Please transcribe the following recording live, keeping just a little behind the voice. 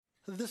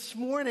This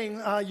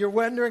morning, you're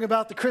wondering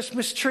about the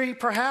Christmas tree,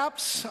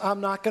 perhaps.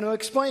 I'm not going to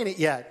explain it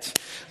yet.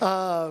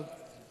 But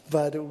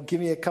give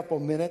me a couple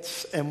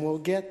minutes and we'll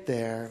get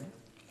there.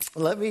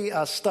 Let me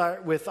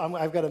start with,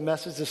 I've got a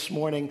message this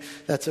morning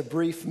that's a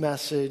brief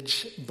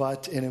message,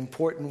 but an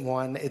important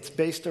one. It's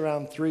based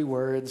around three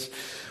words: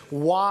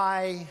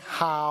 why,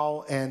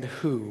 how, and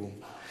who.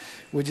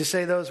 Would you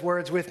say those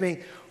words with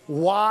me?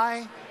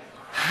 Why,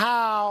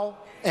 how,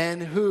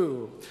 and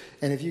who.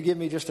 And if you give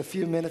me just a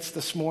few minutes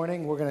this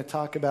morning, we're going to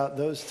talk about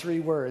those three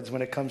words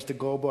when it comes to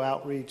global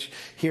outreach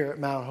here at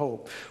Mount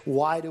Hope.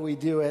 Why do we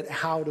do it?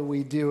 How do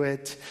we do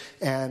it?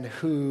 And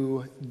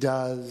who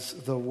does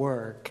the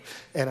work?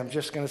 And I'm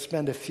just going to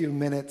spend a few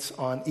minutes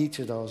on each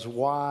of those.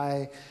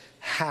 Why,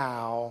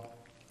 how,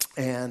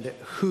 and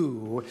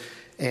who.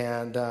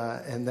 And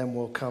then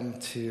we'll come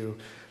to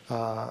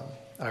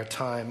our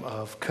time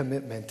of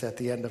commitment at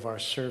the end of our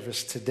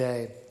service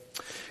today.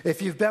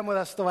 If you've been with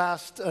us the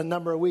last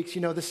number of weeks, you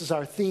know this is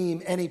our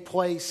theme: any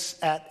place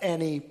at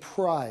any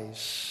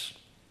price.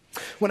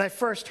 When I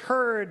first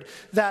heard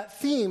that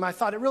theme, I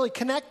thought it really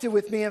connected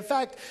with me. In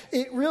fact,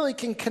 it really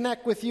can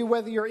connect with you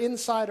whether you're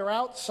inside or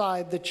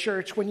outside the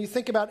church. When you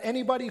think about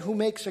anybody who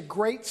makes a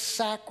great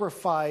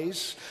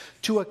sacrifice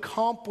to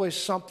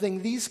accomplish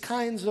something, these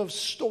kinds of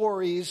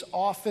stories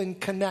often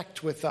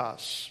connect with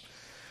us.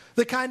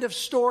 The kind of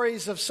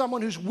stories of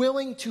someone who's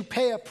willing to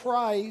pay a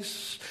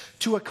price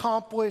to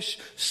accomplish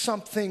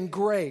something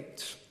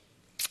great.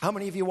 How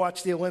many of you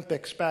watched the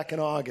Olympics back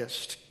in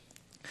August?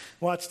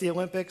 Watched the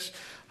Olympics?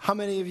 How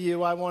many of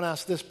you, I won't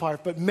ask this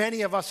part, but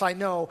many of us I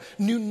know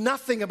knew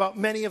nothing about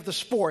many of the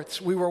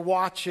sports we were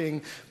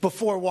watching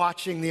before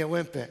watching the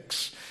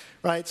Olympics.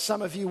 Right?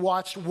 Some of you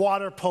watched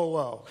water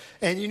polo,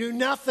 and you knew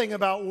nothing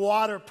about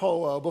water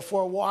polo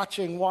before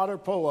watching water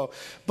polo.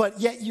 But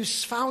yet you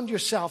found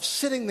yourself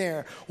sitting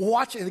there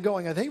watching and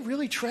going, are they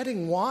really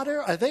treading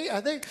water?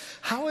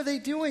 How are they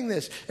doing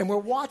this? And we're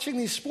watching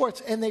these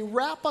sports, and they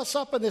wrap us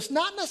up in this,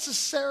 not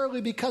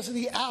necessarily because of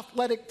the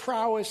athletic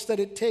prowess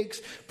that it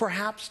takes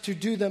perhaps to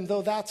do them,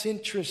 though that's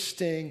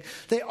interesting.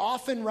 They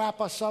often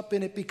wrap us up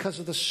in it because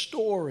of the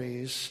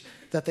stories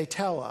that they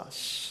tell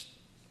us.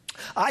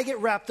 I get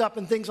wrapped up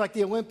in things like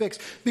the Olympics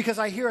because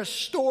I hear a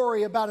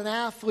story about an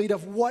athlete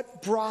of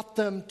what brought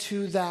them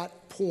to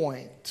that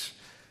point,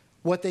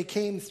 what they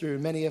came through.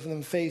 Many of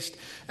them faced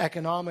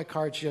economic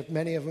hardship.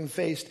 Many of them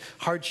faced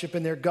hardship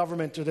in their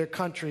government or their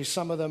country.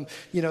 Some of them,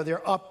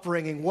 their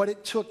upbringing. What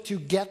it took to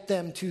get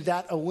them to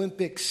that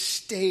Olympic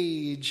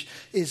stage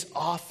is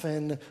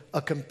often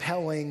a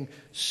compelling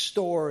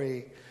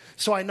story.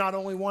 So I not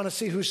only want to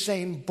see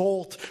Usain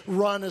Bolt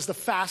run as the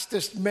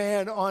fastest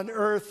man on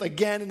earth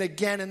again and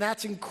again, and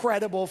that's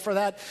incredible for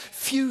that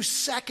few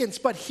seconds,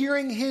 but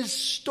hearing his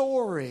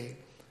story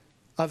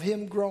of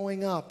him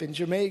growing up in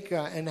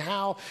Jamaica and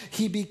how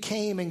he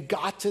became and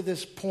got to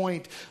this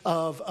point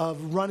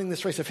of running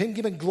this race, of him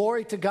giving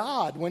glory to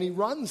God when he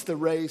runs the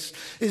race,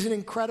 is an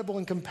incredible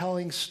and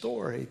compelling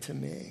story to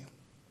me.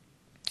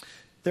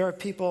 There are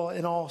people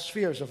in all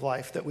spheres of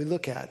life that we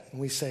look at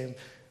and we say,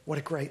 what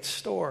a great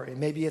story.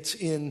 Maybe it's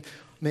in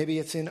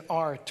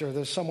art, or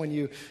there's someone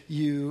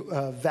you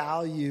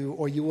value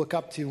or you look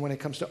up to when it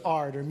comes to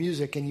art or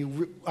music, and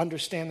you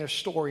understand their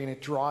story and it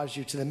draws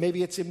you to them.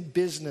 Maybe it's in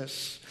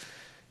business.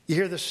 You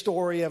hear the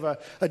story of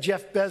a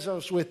Jeff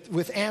Bezos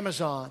with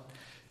Amazon,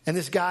 and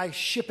this guy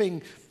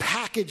shipping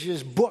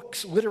packages,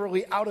 books,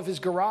 literally out of his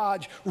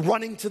garage,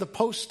 running to the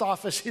post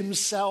office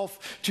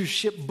himself to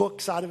ship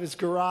books out of his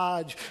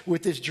garage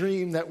with this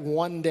dream that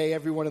one day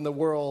everyone in the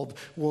world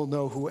will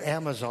know who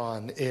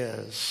Amazon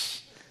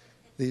is.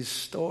 These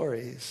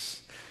stories.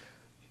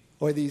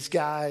 Or these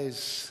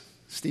guys,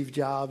 Steve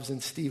Jobs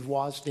and Steve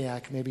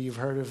Wozniak, maybe you've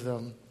heard of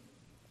them.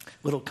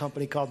 Little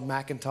company called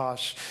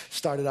Macintosh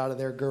started out of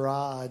their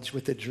garage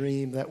with a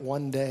dream that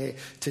one day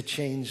to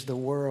change the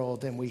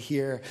world. And we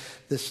hear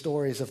the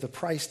stories of the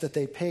price that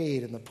they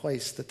paid and the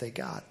place that they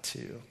got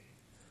to.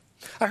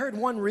 I heard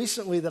one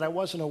recently that I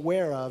wasn't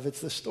aware of.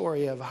 It's the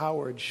story of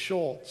Howard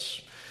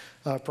Schultz.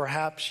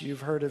 Perhaps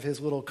you've heard of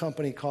his little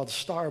company called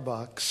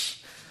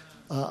Starbucks,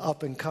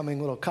 up and coming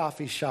little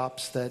coffee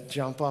shops that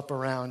jump up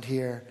around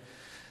here.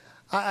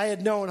 I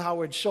had known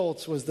Howard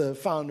Schultz was the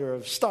founder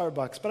of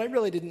Starbucks, but I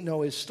really didn't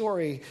know his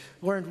story.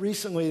 Learned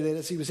recently that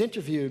as he was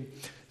interviewed,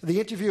 the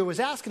interviewer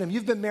was asking him,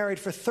 you've been married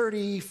for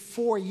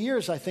 34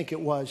 years, I think it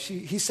was.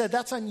 He said,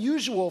 that's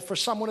unusual for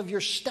someone of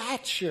your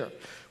stature.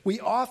 We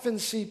often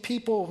see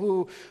people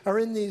who are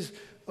in these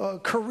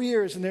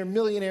careers and they're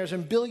millionaires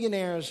and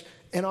billionaires,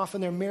 and often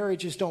their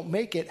marriages don't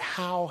make it.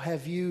 How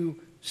have you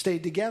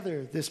stayed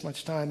together this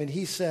much time? And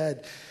he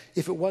said,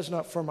 if it was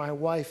not for my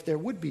wife, there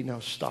would be no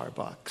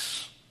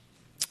Starbucks.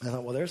 I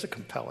thought, well, there's a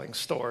compelling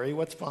story.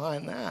 What's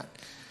behind that?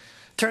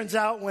 Turns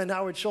out when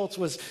Howard Schultz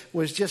was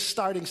just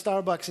starting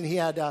Starbucks, and he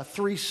had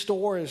 3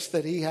 stores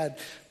that he had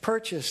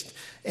purchased,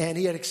 and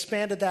he had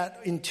expanded that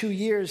in 2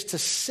 years to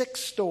 6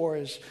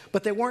 stores,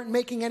 but they weren't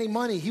making any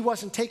money. He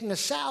wasn't taking a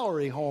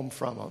salary home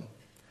from them.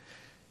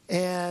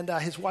 And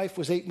his wife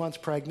was 8 months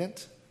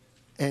pregnant.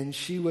 and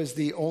she was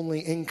the only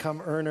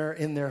income earner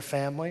in their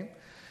family.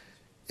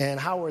 And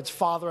Howard's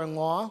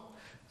father-in-law,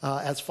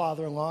 as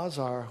father-in-laws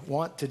are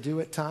wont to do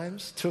at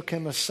times, took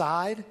him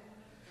aside,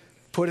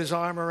 put his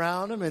arm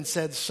around him and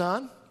said,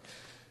 "Son,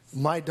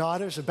 my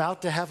daughter's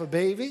about to have a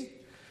baby.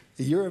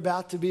 You're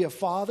about to be a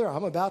father.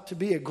 I'm about to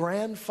be a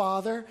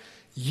grandfather.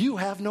 You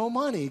have no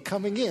money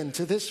coming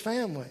into this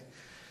family.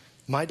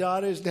 My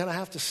daughter's going to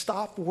have to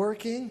stop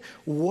working.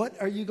 What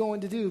are you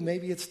going to do?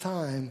 Maybe it's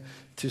time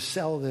to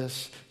sell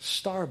this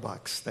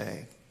Starbucks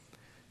thing."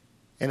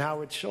 And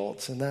Howard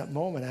Schultz in that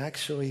moment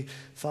actually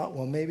thought,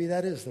 well, maybe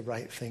that is the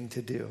right thing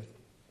to do.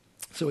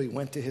 So he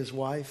went to his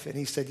wife and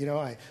he said,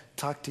 I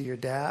talked to your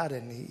dad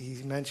and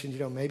he mentioned,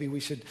 maybe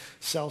we should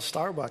sell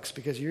Starbucks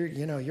because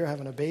you're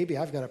having a baby.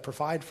 I've got to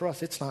provide for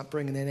us. It's not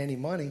bringing in any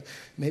money.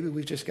 Maybe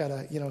we've just got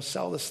to,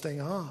 sell this thing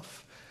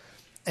off.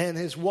 And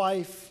his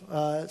wife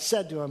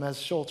said to him,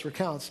 as Schultz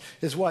recounts,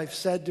 his wife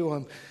said to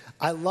him,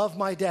 "I love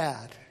my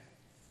dad,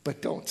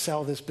 but don't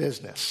sell this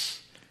business.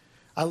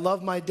 I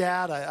love my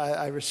dad.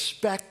 I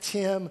respect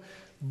him,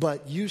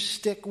 but you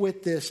stick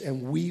with this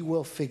and we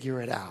will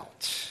figure it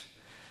out."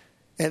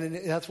 And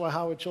that's why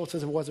Howard Schultz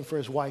says if it wasn't for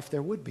his wife,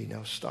 there would be no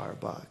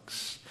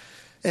Starbucks.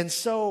 And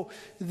so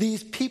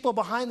these people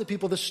behind the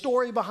people, the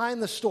story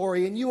behind the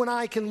story, and you and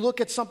I can look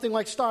at something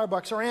like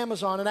Starbucks or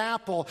Amazon and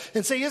Apple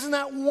and say, isn't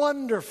that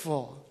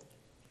wonderful?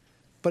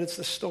 But it's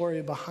the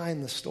story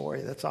behind the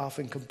story that's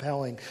often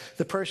compelling.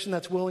 The person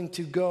that's willing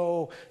to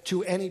go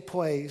to any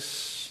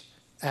place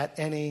at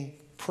any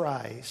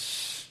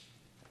price.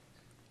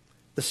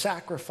 The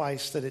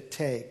sacrifice that it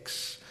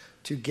takes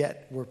to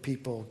get where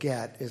people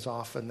get is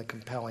often the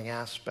compelling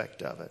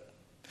aspect of it.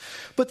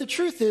 But the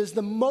truth is,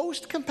 the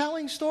most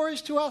compelling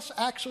stories to us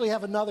actually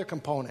have another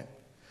component.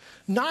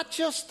 Not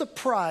just the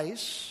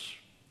price,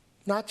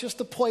 not just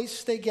the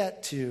place they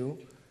get to,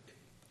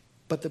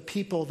 but the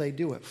people they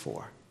do it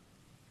for.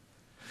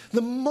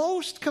 The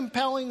most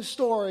compelling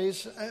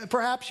stories,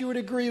 perhaps you would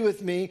agree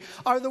with me,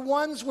 are the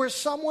ones where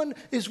someone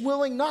is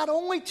willing not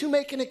only to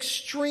make an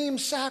extreme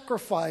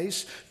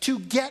sacrifice to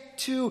get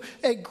to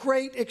a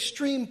great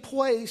extreme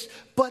place,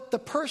 but the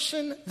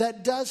person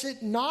that does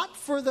it not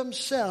for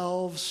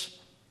themselves,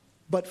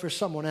 but for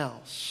someone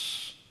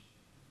else.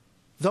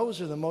 Those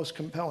are the most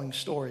compelling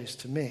stories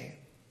to me.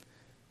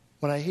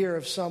 When I hear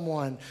of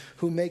someone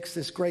who makes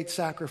this great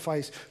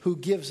sacrifice, who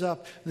gives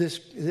up this,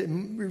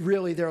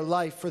 really their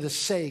life for the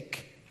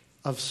sake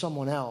of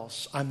someone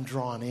else, I'm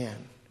drawn in.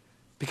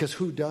 Because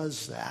who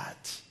does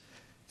that?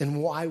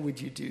 And why would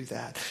you do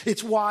that?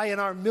 It's why in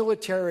our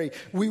military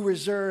we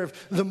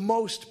reserve the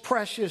most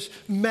precious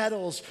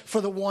medals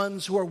for the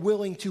ones who are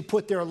willing to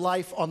put their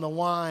life on the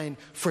line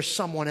for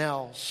someone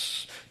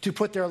else. To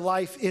put their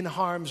life in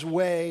harm's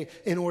way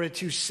in order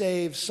to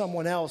save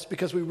someone else,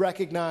 because we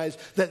recognize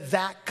that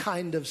that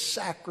kind of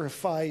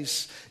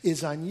sacrifice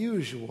is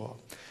unusual.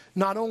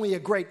 Not only a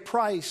great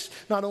price,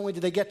 not only do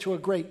they get to a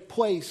great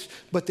place,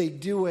 but they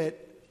do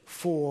it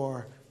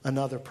for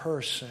another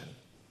person.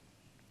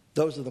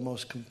 Those are the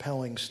most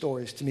compelling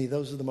stories to me.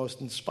 Those are the most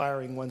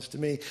inspiring ones to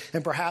me.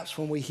 And perhaps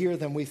when we hear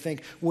them, we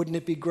think, wouldn't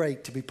it be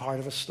great to be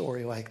part of a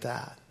story like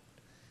that?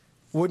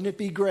 Wouldn't it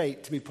be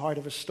great to be part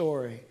of a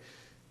story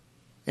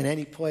in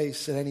any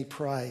place, at any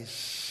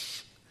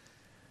price,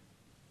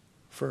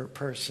 for a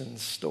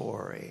person's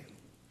story?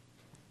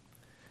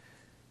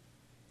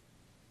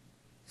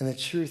 And the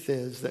truth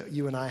is that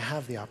you and I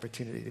have the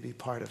opportunity to be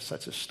part of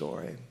such a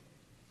story.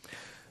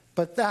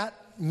 But that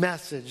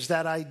message,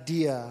 that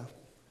idea,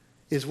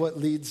 is what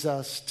leads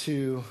us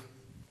to,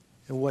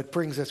 and what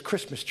brings us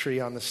Christmas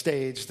tree on the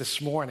stage this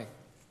morning.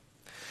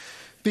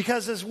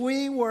 Because as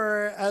we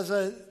were, as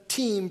a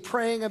team,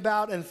 praying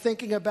about and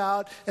thinking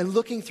about and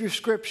looking through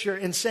Scripture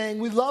and saying,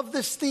 we love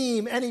this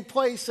theme, any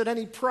place at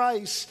any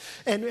price,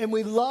 and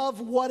we love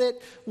what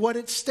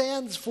it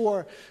stands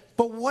for,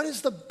 but what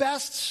is the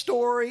best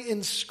story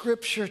in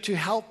Scripture to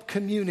help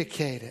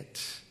communicate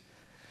it?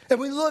 And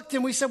we looked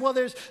and we said, well,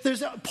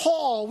 there's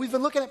Paul. We've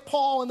been looking at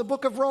Paul in the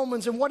book of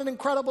Romans, and what an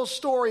incredible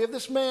story of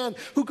this man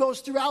who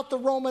goes throughout the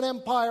Roman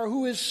Empire,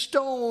 who is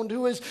stoned,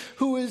 who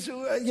is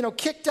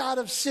kicked out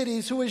of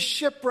cities, who is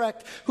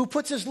shipwrecked, who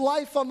puts his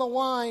life on the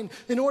line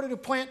in order to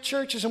plant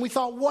churches. And we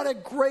thought, what a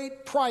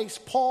great price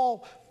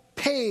Paul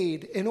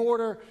paid in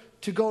order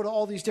to go to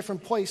all these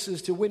different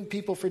places to win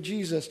people for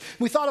Jesus.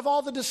 We thought of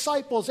all the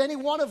disciples. Any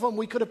one of them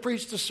we could have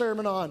preached a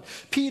sermon on.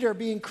 Peter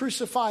being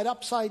crucified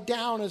upside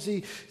down as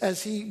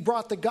he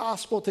brought the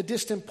gospel to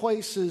distant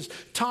places.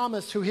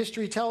 Thomas, who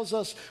history tells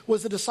us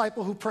was the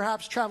disciple who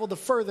perhaps traveled the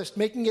furthest,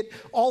 making it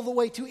all the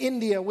way to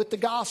India with the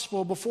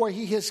gospel before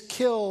he is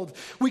killed.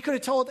 We could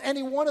have told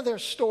any one of their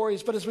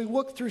stories, but as we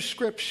look through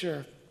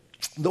Scripture,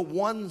 the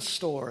one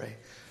story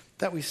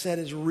that we said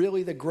is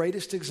really the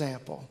greatest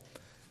example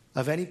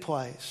of any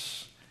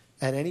place,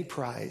 at any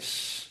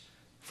price,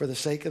 for the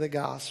sake of the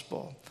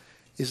gospel,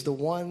 is the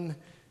one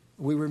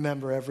we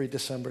remember every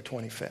December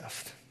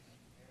 25th.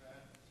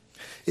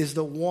 Is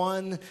the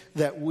one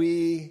that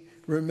we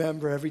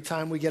remember every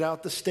time we get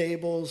out the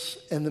stables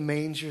and the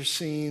manger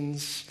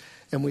scenes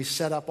and we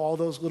set up all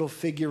those little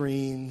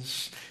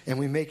figurines, and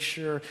we make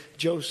sure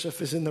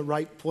Joseph is in the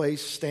right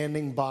place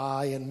standing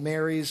by, and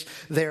Mary's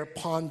there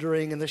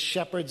pondering, and the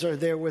shepherds are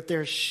there with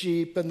their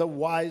sheep, and the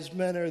wise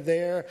men are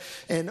there,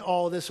 and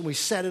all this, and we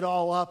set it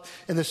all up.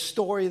 And the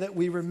story that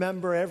we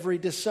remember every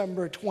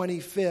December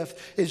 25th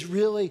is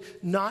really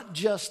not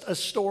just a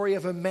story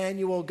of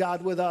Emmanuel,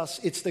 God with us.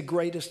 It's the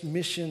greatest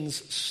missions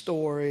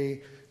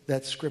story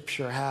that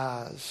Scripture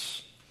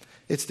has.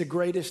 It's the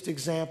greatest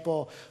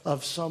example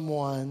of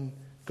someone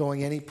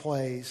going any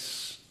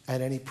place at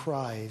any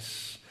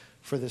price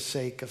for the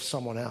sake of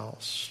someone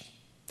else.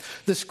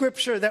 The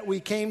scripture that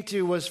we came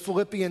to was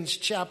Philippians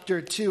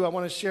chapter 2. I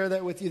want to share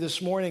that with you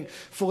this morning.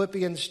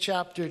 Philippians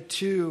chapter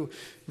 2,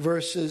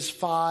 verses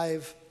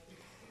 5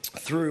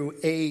 through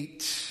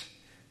 8.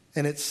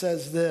 And it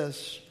says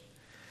this.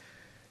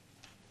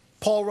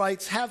 Paul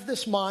writes, "Have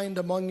this mind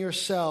among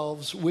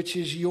yourselves, which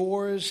is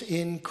yours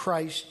in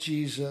Christ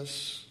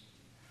Jesus,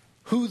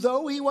 who,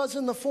 though he was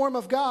in the form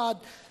of God,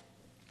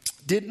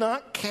 did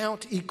not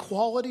count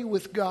equality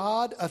with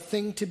God a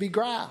thing to be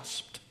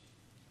grasped,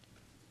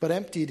 but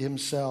emptied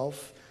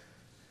himself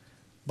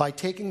by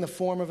taking the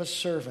form of a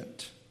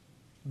servant,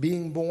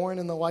 being born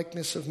in the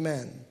likeness of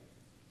men,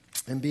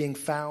 and being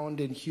found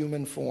in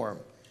human form.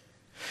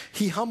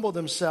 He humbled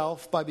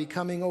himself by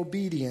becoming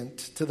obedient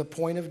to the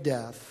point of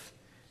death,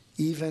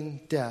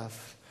 even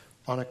death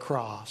on a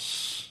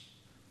cross."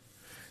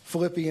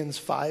 Philippians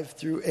 5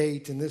 through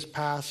 8, in this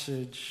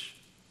passage,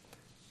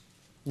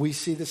 we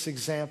see this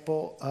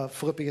example of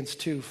Philippians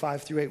 2,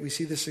 5 through 8. We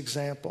see this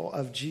example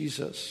of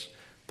Jesus,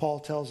 Paul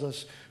tells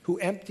us, who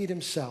emptied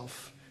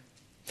himself.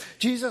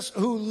 Jesus,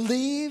 who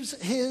leaves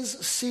his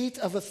seat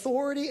of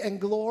authority and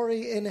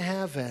glory in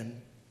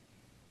heaven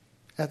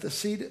at the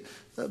seat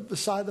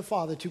beside the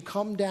Father to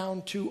come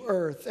down to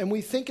earth. And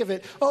we think of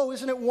it, oh,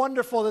 isn't it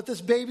wonderful that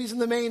this baby's in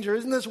the manger?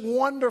 Isn't this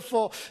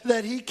wonderful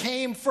that he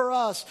came for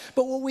us?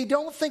 But what we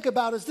don't think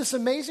about is this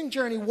amazing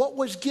journey, what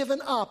was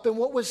given up and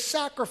what was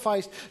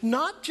sacrificed,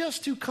 not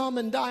just to come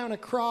and die on a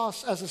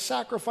cross as a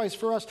sacrifice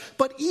for us,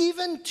 but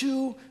even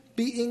to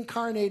be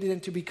incarnated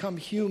and to become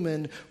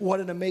human. What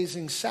an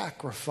amazing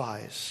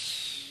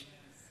sacrifice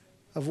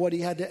of what he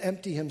had to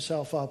empty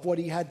himself up, what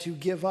he had to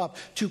give up,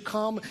 to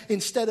come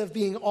instead of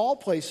being all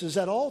places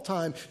at all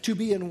time, to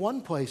be in one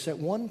place at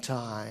one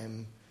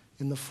time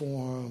in the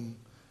form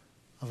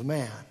of a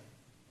man.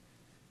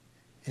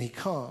 And he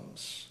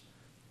comes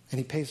and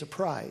he pays a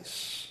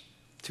price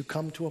to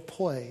come to a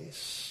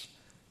place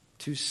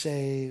to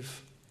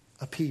save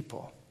a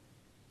people.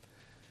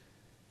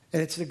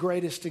 And it's the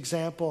greatest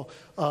example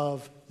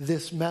of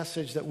this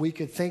message that we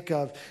could think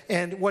of.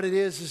 And what it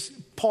is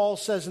Paul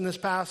says in this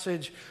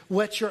passage,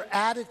 let your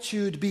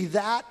attitude be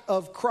that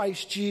of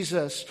Christ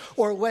Jesus,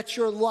 or let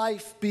your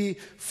life be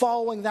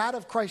following that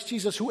of Christ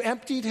Jesus, who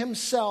emptied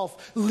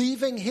himself,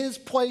 leaving his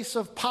place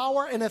of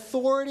power and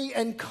authority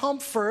and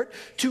comfort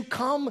to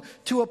come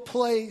to a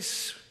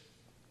place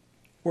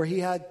where he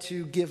had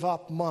to give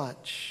up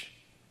much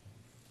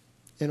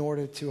in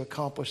order to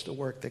accomplish the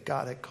work that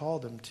God had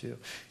called him to.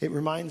 It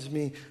reminds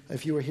me,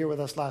 if you were here with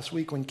us last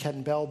week when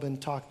Ken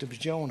Belbin talked of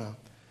Jonah.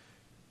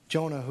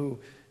 Jonah, who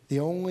the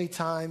only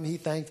time he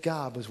thanked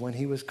God was when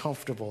he was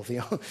comfortable.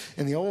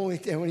 And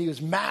when he was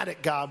mad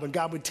at God, when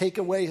God would take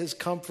away his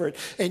comfort.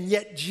 And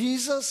yet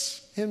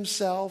Jesus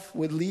himself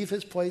would leave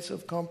his place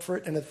of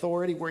comfort and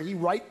authority where he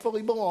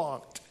rightfully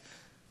belonged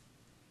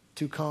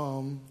to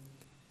come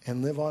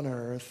and live on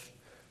earth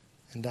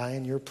and die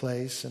in your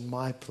place and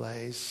my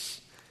place.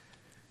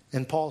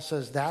 And Paul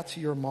says that's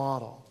your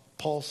model.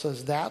 Paul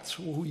says that's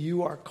who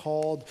you are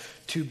called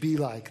to be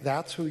like.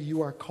 That's who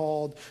you are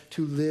called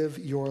to live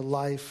your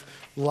life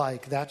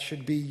like. That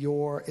should be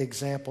your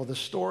example. The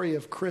story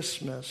of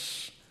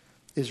Christmas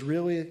is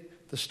really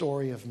the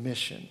story of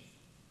mission.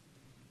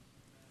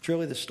 It's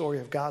really the story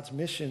of God's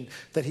mission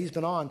that he's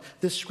been on.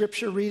 This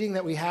scripture reading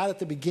that we had at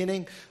the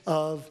beginning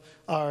of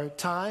our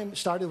time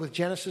started with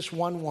Genesis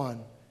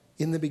 1:1.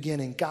 In the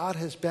beginning, God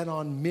has been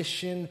on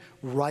mission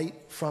right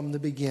from the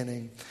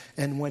beginning.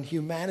 And when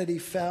humanity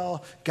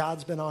fell,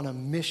 God's been on a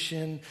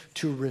mission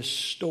to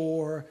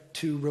restore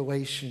to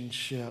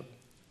relationship.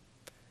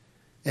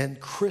 And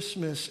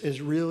Christmas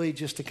is really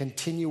just a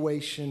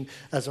continuation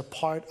as a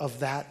part of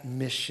that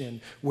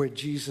mission where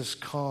Jesus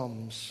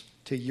comes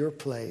to your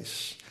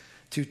place,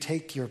 to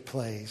take your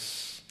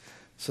place,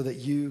 so that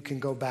you can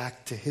go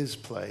back to his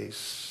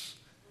place.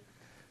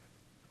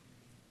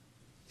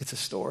 It's a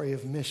story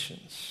of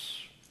missions.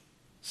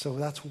 So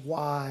that's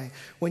why,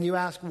 when you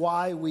ask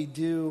why we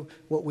do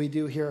what we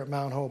do here at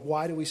Mount Hope,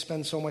 why do we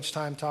spend so much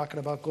time talking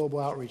about global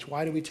outreach?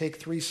 Why do we take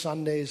 3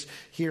 Sundays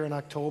here in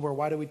October?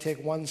 Why do we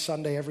take 1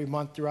 Sunday every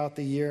month throughout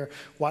the year?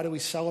 Why do we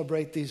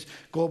celebrate these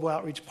global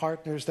outreach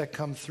partners that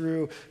come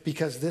through?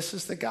 Because this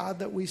is the God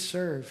that we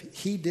serve.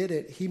 He did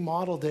it. He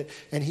modeled it.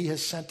 And he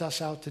has sent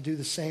us out to do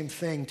the same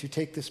thing, to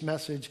take this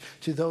message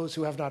to those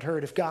who have not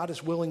heard. If God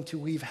is willing to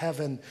leave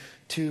heaven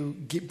to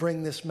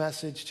bring this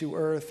message to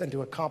earth and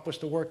to accomplish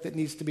the work that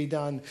needs to be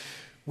done,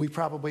 we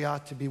probably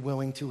ought to be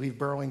willing to leave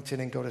Burlington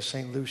and go to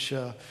St.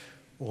 Lucia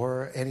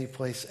or any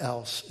place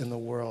else in the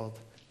world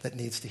that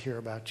needs to hear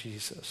about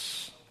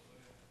Jesus.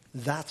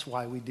 That's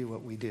why we do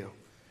what we do.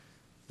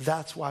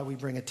 That's why we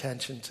bring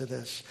attention to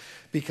this,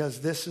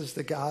 because this is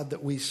the God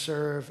that we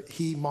serve.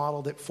 He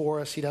modeled it for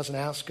us. He doesn't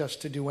ask us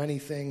to do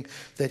anything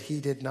that he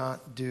did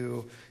not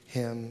do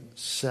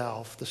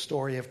himself. The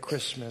story of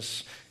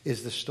Christmas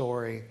is the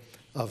story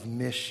of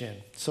mission.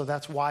 So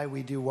that's why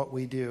we do what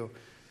we do.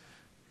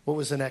 What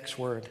was the next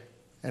word?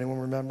 Anyone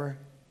remember?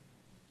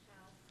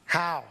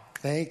 How.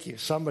 Thank you.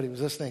 Somebody was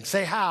listening.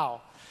 Say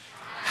how.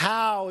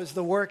 How is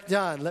the work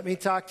done? Let me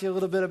talk to you a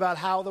little bit about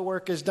how the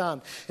work is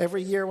done.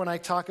 Every year when I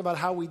talk about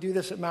how we do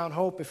this at Mount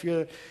Hope, if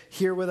you're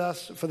here with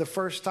us for the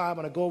first time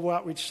on a Global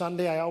Outreach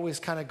Sunday, I always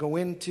kind of go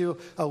into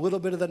a little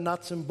bit of the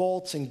nuts and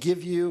bolts and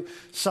give you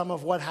some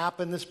of what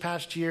happened this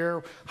past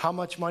year, how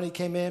much money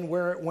came in,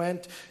 where it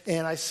went.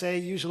 And I say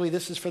usually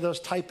this is for those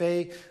type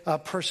A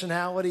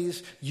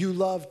personalities. You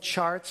love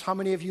charts. How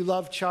many of you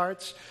love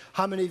charts?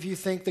 How many of you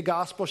think the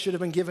gospel should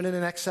have been given in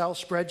an Excel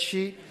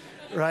spreadsheet,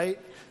 right?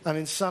 I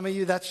mean, some of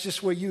you, that's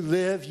just where you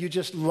live. You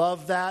just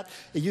love that.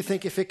 You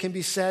think if it can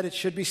be said, it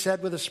should be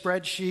said with a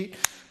spreadsheet.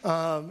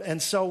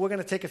 And so we're going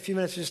to take a few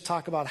minutes to just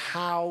talk about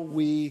how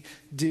we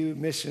do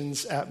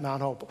missions at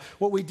Mount Hope.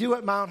 What we do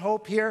at Mount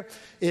Hope here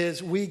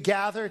is we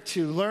gather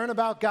to learn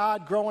about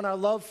God, grow in our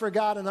love for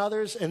God and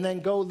others, and then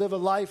go live a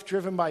life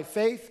driven by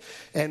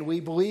faith. And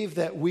we believe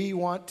that we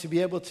want to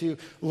be able to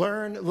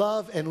learn,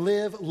 love, and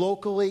live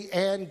locally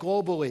and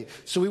globally.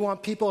 So we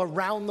want people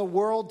around the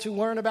world to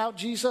learn about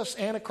Jesus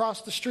and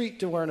across the street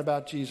to learn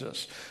about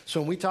Jesus.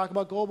 So when we talk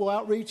about global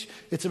outreach,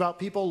 it's about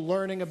people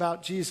learning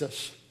about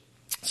Jesus.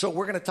 So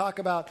we're going to talk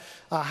about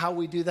how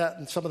we do that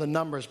and some of the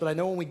numbers. But I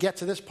know when we get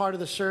to this part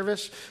of the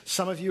service,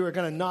 some of you are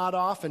going to nod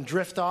off and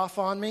drift off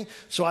on me.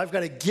 So I've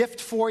got a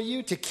gift for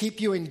you to keep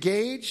you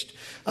engaged.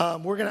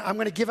 I'm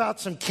going to give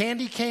out some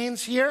candy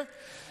canes here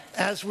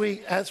as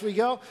we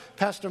go.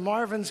 Pastor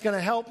Marvin's going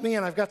to help me,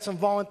 and I've got some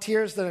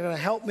volunteers that are going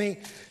to help me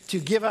to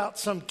give out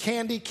some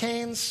candy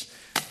canes.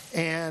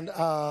 And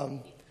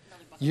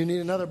you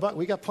need another bucket.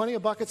 We got plenty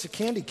of buckets of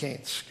candy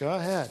canes. Go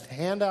ahead.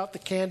 Hand out the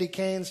candy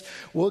canes.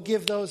 We'll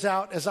give those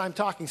out as I'm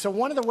talking. So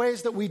one of the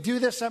ways that we do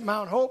this at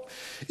Mount Hope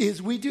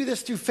is we do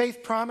this through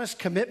faith promise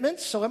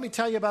commitments. So let me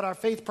tell you about our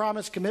faith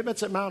promise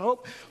commitments at Mount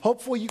Hope.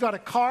 Hopefully you got a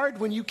card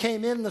when you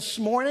came in this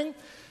morning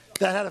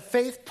that had a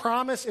faith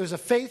promise. It was a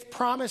faith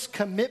promise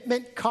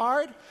commitment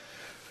card.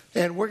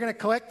 And we're going to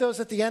collect those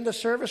at the end of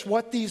service.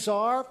 What these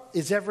are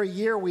is every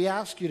year we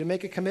ask you to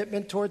make a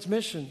commitment towards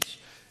missions.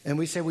 And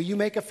we say, will you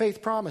make a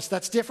faith promise?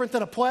 That's different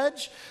than a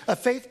pledge. A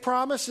faith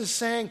promise is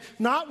saying,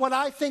 not what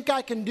I think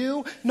I can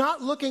do,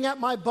 not looking at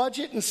my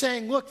budget and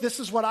saying, look,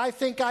 this is what I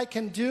think I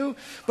can do.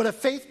 But a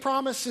faith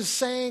promise is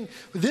saying,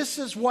 this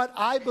is what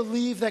I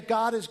believe that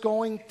God is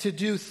going to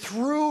do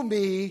through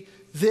me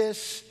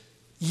this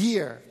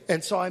year.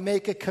 And so I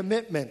make a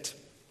commitment.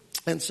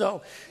 And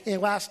so in the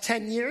last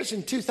 10 years,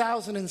 in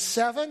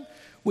 2007,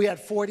 we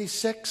had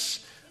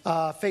 46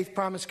 faith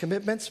promise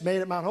commitments made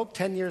at Mount Hope.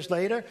 10 years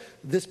later,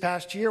 this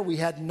past year, we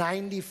had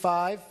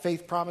 95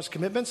 faith promise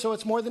commitments. So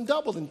it's more than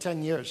doubled in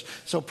 10 years.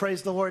 So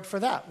praise the Lord for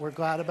that. We're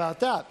glad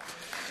about that.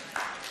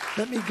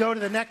 Let me go to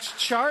the next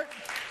chart.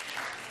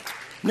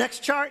 Next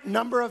chart,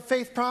 number of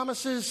faith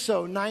promises.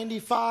 So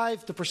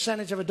 95, the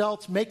percentage of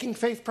adults making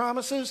faith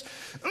promises.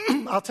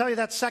 I'll tell you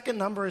that second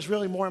number is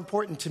really more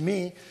important to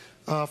me.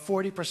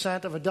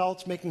 40% of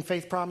adults making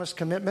faith promise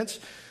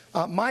commitments.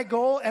 My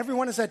goal,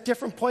 everyone is at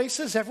different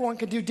places. Everyone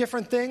can do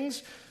different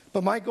things.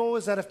 But my goal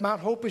is that if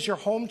Mount Hope is your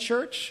home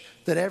church,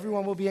 that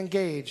everyone will be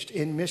engaged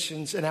in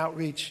missions and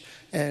outreach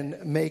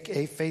and make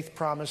a faith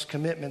promise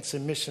commitments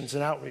in missions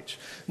and outreach.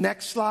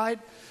 Next slide.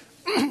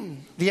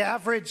 The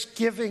average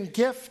giving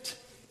gift.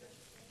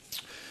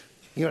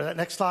 You go to that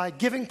next slide.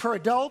 Giving per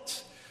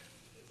adult.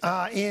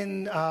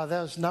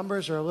 Those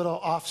numbers are a little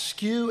off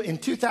skew. In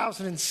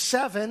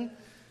 2007,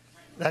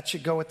 that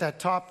should go with that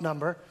top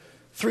number.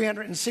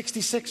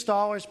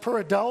 $366 per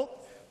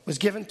adult was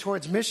given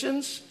towards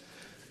missions.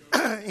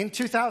 In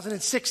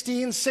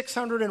 2016,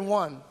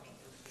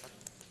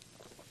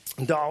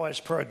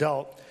 $601 per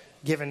adult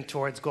given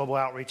towards global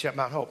outreach at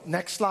Mount Hope.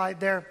 Next slide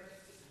there.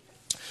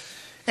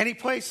 Any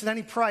place and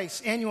any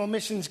price, annual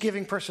missions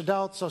giving per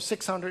adult, so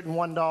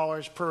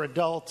 $601 per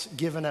adult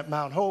given at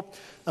Mount Hope.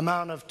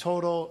 Amount of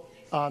total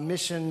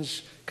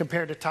missions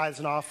compared to tithes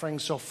and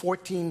offerings, so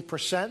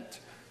 14%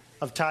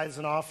 of tithes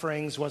and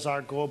offerings was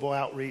our global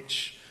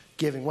outreach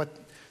giving. What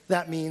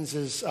that means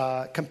is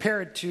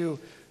compared to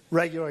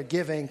regular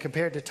giving,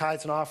 compared to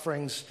tithes and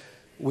offerings,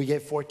 we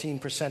gave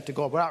 14% to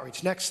global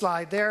outreach. Next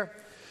slide there.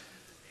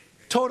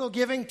 Total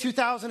giving,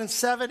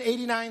 2007,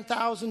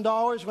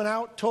 $89,000 went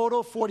out.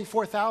 Total,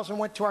 $44,000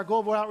 went to our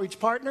global outreach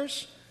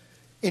partners.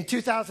 In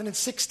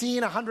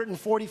 2016,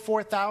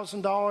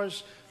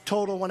 $144,000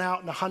 total went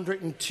out, and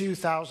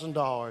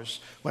 $102,000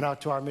 went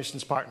out to our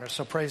missions partners.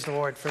 So praise the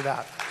Lord for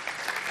that.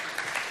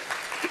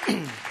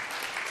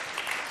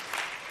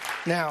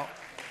 Now,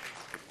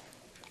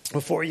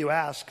 before you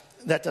ask,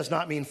 that does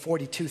not mean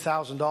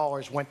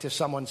 $42,000 went to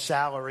someone's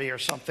salary or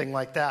something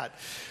like that.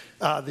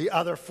 The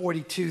other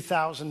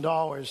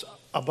 $42,000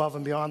 above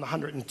and beyond the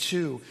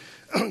 102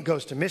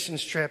 goes to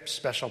missions trips,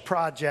 special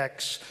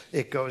projects.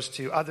 It goes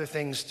to other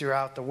things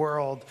throughout the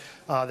world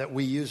that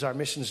we use our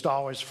missions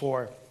dollars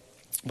for.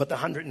 But the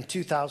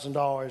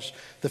 $102,000,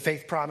 the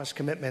faith promise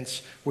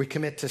commitments, we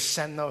commit to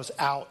send those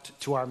out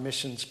to our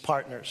missions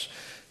partners.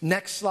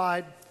 Next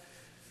slide.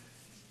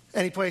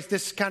 Any place,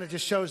 this kind of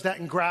just shows that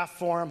in graph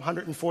form.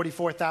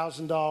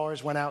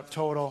 $144,000 went out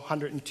total,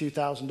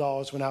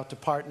 $102,000 went out to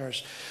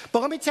partners.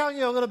 But let me tell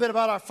you a little bit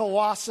about our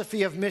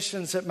philosophy of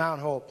missions at Mount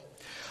Hope.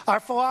 Our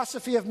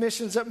philosophy of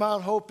missions at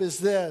Mount Hope is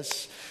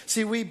this.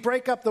 See, we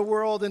break up the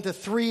world into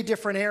three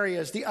different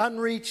areas: the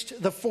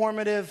unreached, the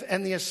formative,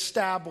 and the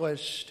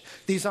established.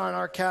 These aren't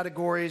our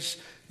categories.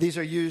 These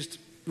are used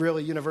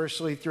really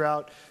universally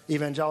throughout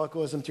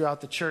evangelicalism,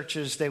 throughout the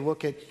churches. They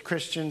look at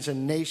Christians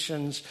and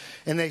nations,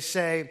 and they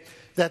say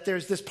that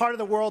there's this part of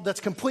the world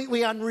that's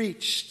completely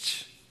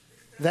unreached,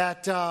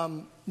 that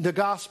the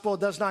gospel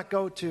does not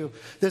go to.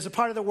 There's a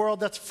part of the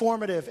world that's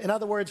formative. In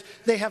other words,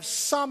 they have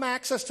some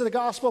access to the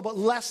gospel, but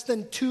less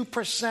than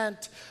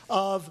 2%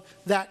 of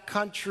that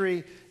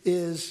country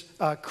is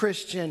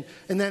Christian.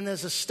 And then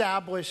there's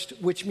established,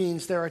 which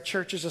means there are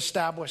churches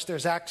established.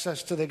 There's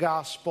access to the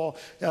gospel.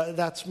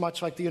 That's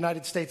much like the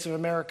United States of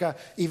America.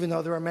 Even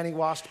though there are many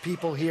lost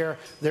people here,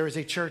 there is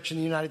a church in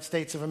the United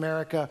States of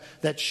America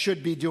that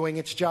should be doing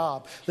its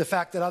job. The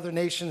fact that other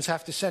nations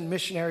have to send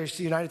missionaries to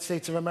the United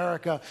States of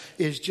America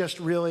is just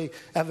really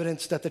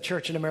evidence that the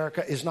church in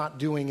America is not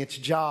doing its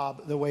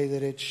job the way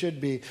that it should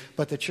be.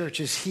 But the church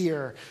is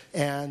here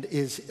and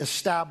is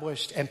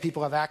established, and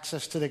people have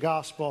access to the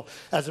gospel,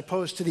 as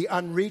opposed to the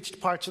unreached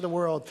parts of the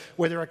world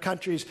where there are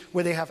countries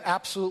where they have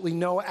absolutely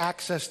no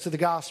access to the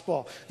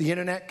gospel. The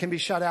internet can be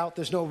shut out.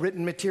 There's no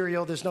written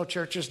material. There's no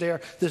churches there.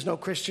 There's no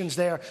Christians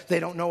there. They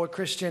don't know a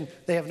Christian.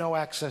 They have no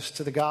access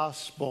to the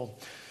gospel.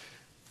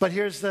 But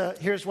here's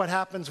what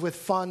happens with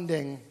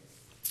funding.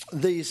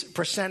 These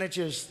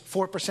percentages,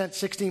 4%,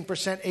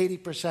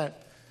 16%, 80%.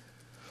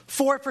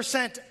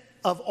 4%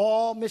 of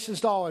all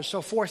missions dollars,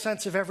 so 4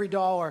 cents of every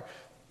dollar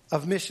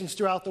of missions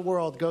throughout the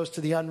world goes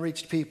to the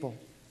unreached people.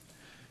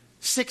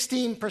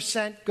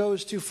 16%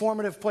 goes to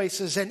formative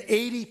places, and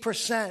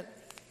 80%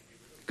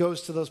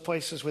 goes to those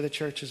places where the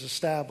church is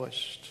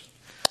established.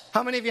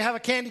 How many of you have a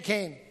candy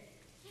cane?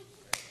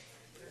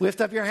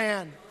 Lift up your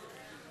hand.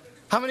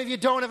 How many of you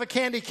don't have a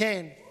candy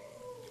cane?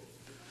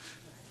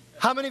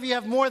 How many of you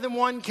have more than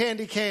one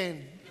candy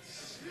cane?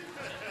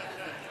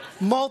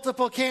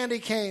 Multiple candy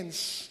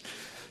canes.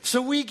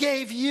 So we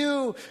gave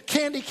you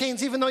candy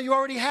canes even though you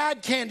already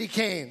had candy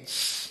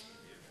canes.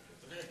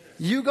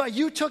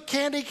 You took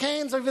candy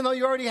canes even though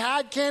you already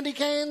had candy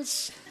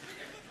canes.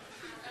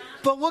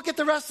 But look at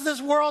the rest of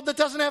this world that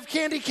doesn't have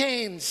candy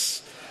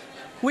canes.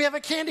 We have a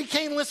candy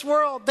cane-less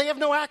world. They have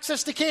no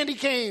access to candy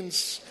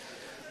canes.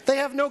 They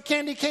have no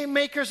candy cane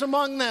makers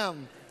among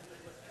them.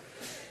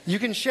 You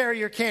can share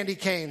your candy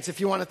canes if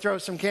you want to throw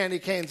some candy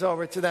canes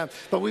over to them.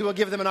 But we will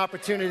give them an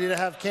opportunity to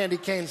have candy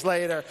canes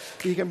later.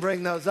 You can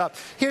bring those up.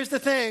 Here's the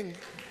thing.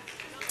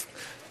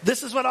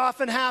 This is what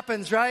often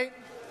happens, right?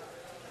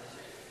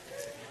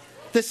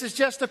 This is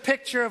just a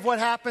picture of what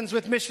happens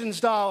with missions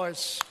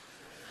dollars.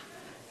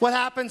 What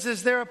happens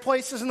is there are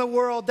places in the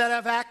world that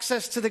have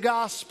access to the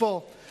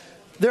gospel.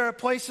 There are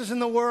places in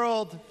the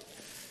world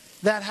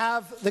that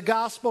have the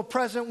gospel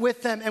present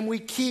with them, and we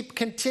keep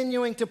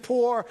continuing to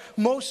pour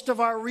most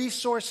of our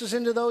resources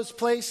into those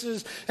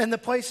places. And the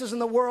places in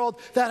the world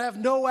that have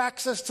no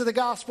access to the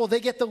gospel, they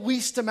get the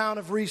least amount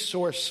of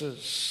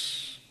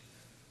resources.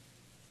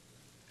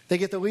 They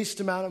get the least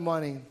amount of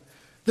money.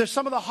 They're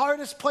some of the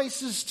hardest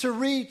places to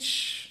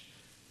reach,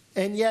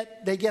 and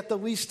yet they get the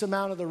least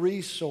amount of the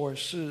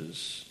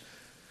resources.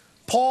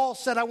 Paul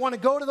said, I want to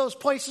go to those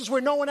places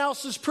where no one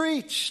else has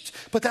preached,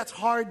 but that's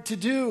hard to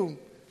do.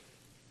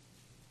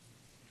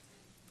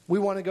 We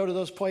want to go to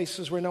those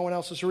places where no one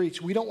else has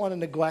reached. We don't want to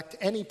neglect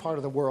any part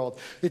of the world.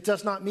 It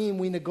does not mean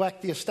we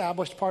neglect the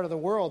established part of the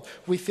world.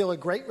 We feel a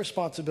great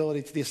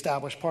responsibility to the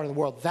established part of the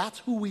world. That's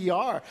who we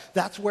are.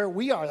 That's where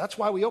we are. That's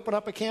why we open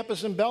up a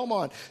campus in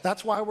Belmont.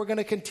 That's why we're going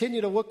to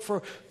continue to look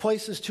for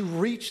places to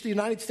reach the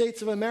United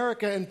States of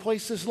America and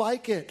places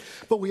like it.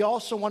 But we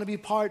also want to be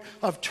part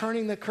of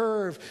turning the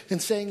curve and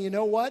saying, you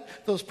know what?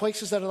 Those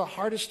places that are the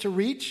hardest to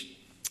reach,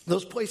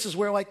 those places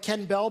where, like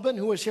Ken Belbin,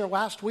 who was here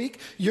last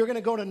week, you're going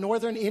to go to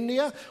northern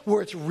India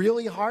where it's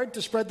really hard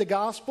to spread the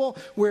gospel,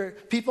 where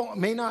people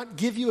may not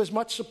give you as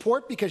much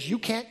support because you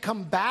can't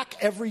come back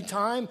every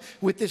time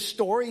with this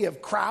story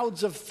of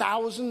crowds of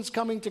thousands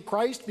coming to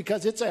Christ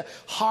because it's a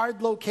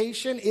hard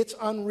location, it's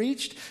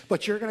unreached,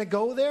 but you're going to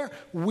go there.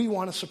 We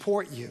want to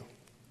support you.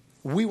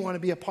 We want to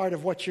be a part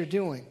of what you're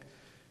doing.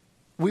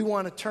 We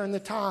want to turn the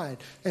tide.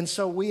 And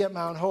so we at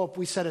Mount Hope,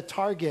 we set a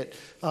target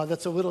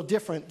that's a little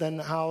different than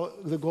how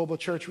the global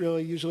church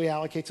really usually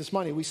allocates its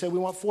money. We say we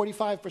want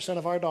 45%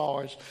 of our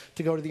dollars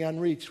to go to the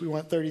unreached. We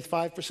want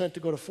 35%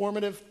 to go to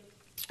formative,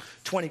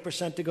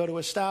 20% to go to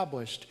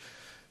established.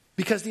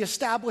 Because the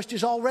established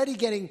is already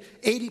getting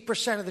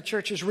 80% of the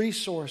church's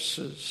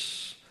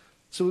resources.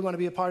 So we want to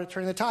be a part of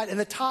turning the tide. And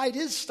the tide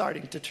is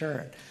starting to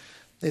turn.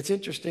 It's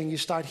interesting. You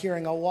start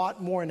hearing a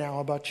lot more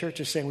now about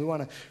churches saying we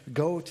want to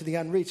go to the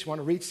unreached. We want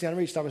to reach the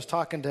unreached. I was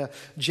talking to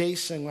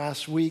Jason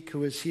last week,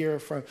 who was here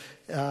from,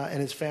 and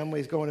his family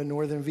is going to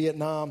northern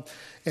Vietnam.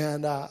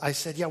 And I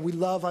said, yeah, we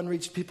love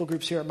unreached people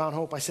groups here at Mount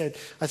Hope. I said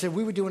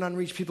we were doing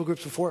unreached people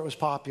groups before it was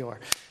popular.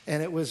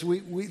 And it was,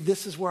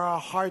 this is where our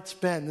heart's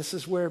been. This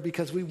is where,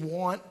 because we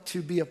want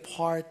to be a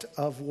part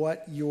of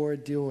what you're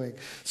doing.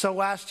 So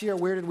last year,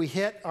 where did we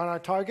hit on our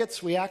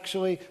targets? We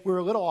were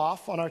a little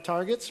off on our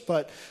targets,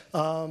 but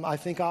I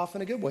think off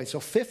in a good way. So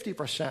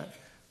 50%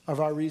 of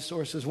our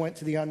resources went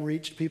to the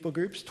unreached people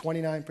groups.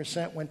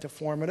 29% went to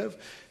formative.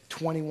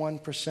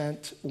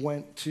 21%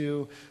 went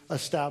to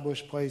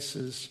established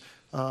places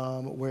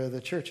where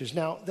the church is.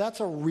 Now, that's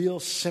a real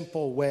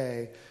simple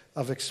way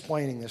of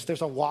explaining this.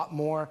 There's a lot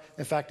more.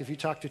 In fact, if you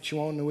talk to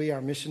Chuon Nui,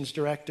 our missions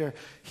director,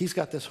 he's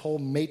got this whole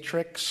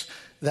matrix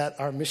that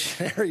our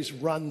missionaries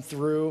run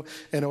through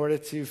in order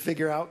to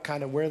figure out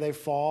kind of where they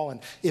fall. And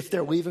if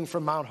they're leaving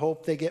from Mount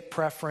Hope, they get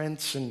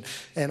preference and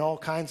all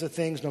kinds of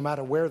things, no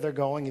matter where they're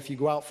going. If you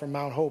go out from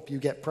Mount Hope, you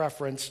get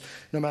preference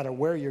no matter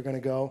where you're going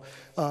to go.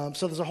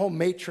 So there's a whole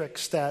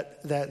matrix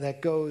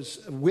that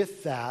goes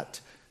with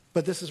that.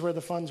 But this is where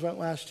the funds went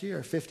last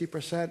year.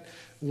 50%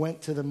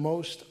 went to the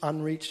most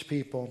unreached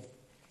people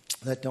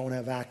that don't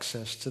have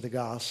access to the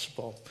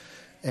gospel.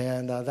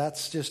 And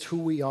that's just who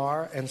we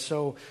are. And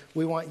so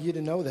we want you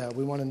to know that.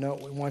 We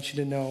want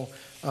you to know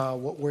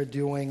what we're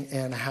doing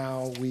and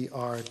how we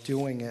are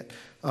doing it.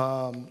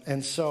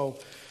 And so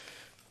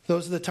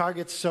those are the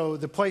targets. So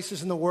the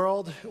places in the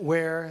world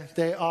where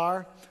they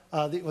are.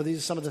 These are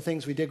some of the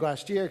things we did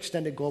last year.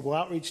 Extended global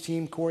outreach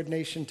team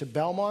coordination to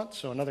Belmont,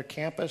 so another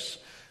campus.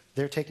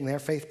 They're taking their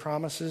faith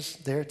promises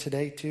there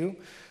today too.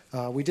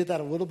 We did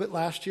that a little bit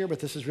last year, but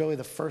this is really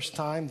the first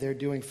time they're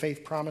doing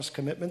faith promise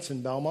commitments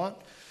in Belmont.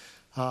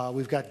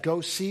 We've got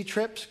Go See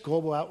trips,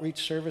 Global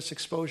Outreach Service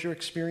Exposure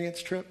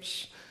Experience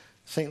trips,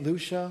 St.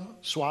 Lucia,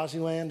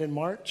 Swaziland in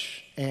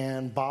March,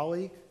 and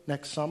Bali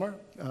next summer,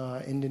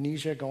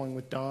 Indonesia, going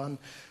with Don,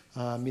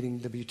 meeting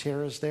the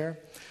Buteras there.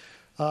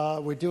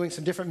 We're doing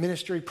some different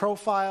ministry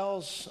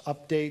profiles.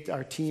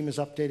 Our team is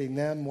updating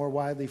them more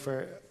widely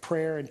for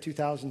prayer in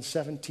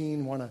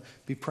 2017. Want to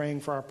be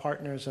praying for our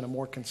partners in a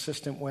more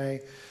consistent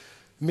way.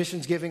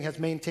 Missions giving has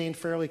maintained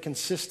fairly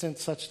consistent,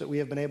 such that we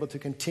have been able to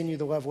continue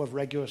the level of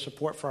regular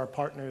support for our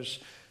partners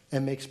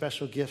and make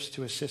special gifts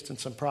to assist in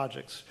some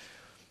projects.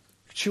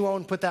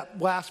 Chuon put that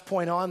last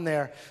point on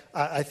there,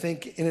 I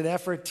think, in an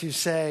effort to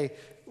say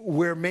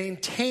we're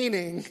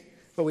maintaining,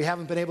 but we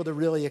haven't been able to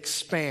really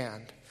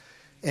expand.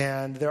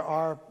 And there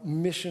are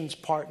missions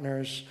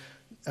partners,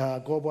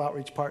 global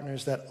outreach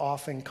partners that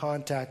often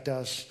contact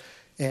us,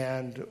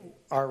 and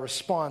our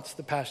response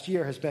the past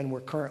year has been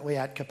we're currently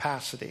at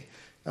capacity.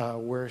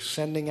 We're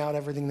sending out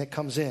everything that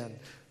comes in,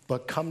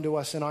 but come to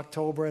us in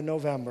October and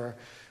November.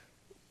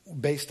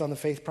 Based on the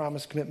faith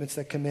promise commitments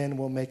that come in,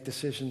 we'll make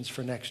decisions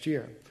for next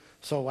year.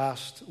 So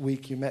last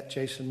week you met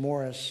Jason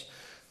Morris,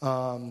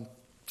 and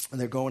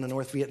they're going to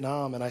North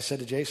Vietnam, and I said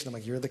to Jason, I'm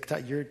like,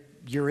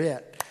 you're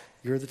it.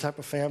 You're the type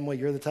of family,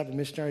 you're the type of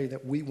missionary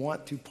that we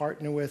want to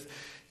partner with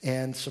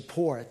and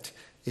support.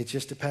 It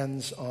just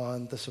depends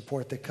on the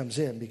support that comes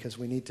in, because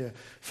we need to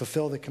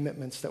fulfill the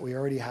commitments that we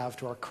already have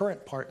to our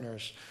current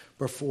partners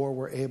before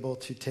we're able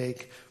to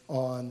take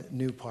on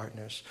new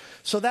partners.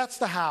 So that's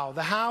the how.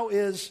 The how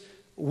is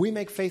we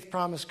make faith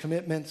promise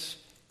commitments.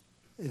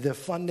 The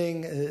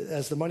funding,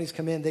 as the monies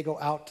come in, they go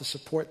out to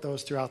support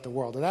those throughout the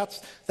world. And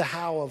that's the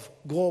how of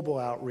global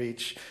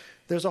outreach.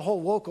 There's a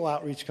whole local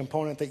outreach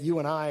component that you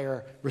and I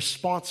are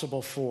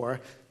responsible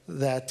for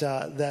that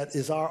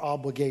is our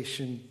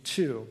obligation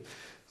too.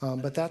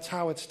 But that's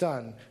how it's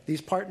done.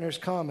 These partners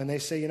come and they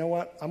say, you know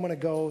what, I'm going to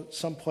go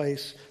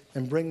someplace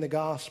and bring the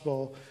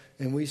gospel.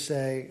 And we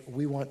say,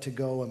 we want to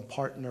go and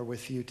partner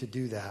with you to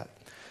do that.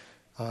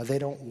 They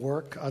don't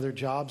work other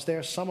jobs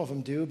there. Some of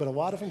them do, but a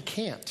lot of them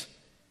can't.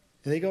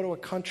 They go to a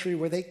country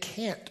where they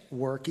can't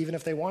work, even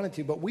if they wanted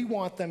to. But we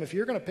want them, if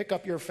you're going to pick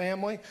up your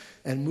family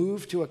and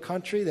move to a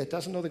country that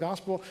doesn't know the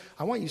gospel,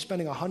 I want you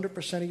spending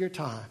 100% of your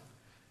time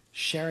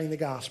sharing the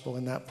gospel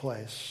in that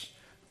place.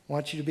 I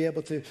want you to be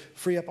able to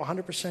free up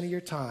 100% of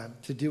your time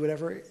to do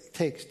whatever it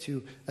takes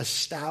to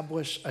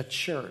establish a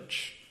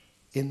church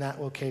in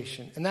that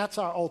location. And that's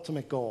our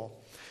ultimate goal.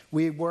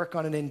 We work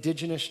on an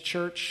indigenous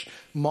church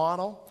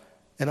model.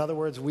 In other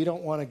words, we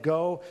don't want to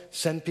go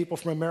send people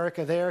from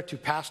America there to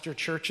pastor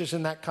churches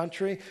in that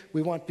country.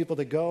 We want people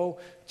to go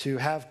to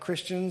have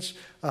Christians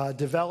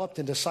developed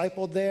and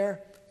discipled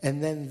there,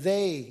 and then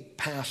they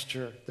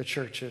pastor the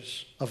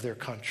churches of their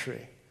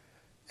country.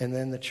 And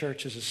then the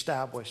church is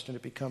established and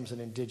it becomes an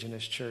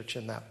indigenous church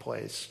in that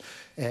place.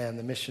 And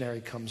the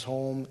missionary comes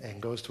home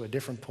and goes to a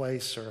different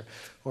place,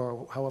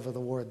 or however the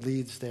Lord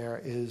leads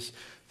there.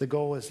 The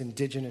goal is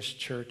indigenous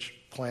church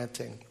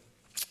planting.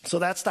 So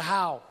that's the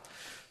how.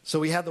 So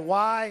we had the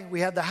why, we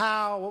had the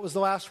how. What was the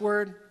last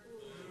word?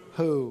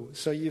 Who.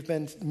 So you've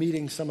been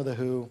meeting some of the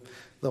Who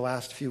the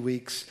last few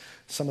weeks.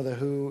 Some of the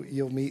Who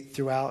you'll meet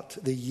throughout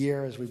the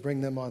year as we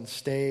bring them on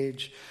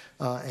stage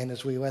and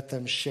as we let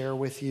them share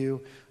with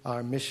you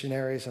our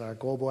missionaries and our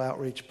global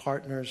outreach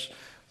partners.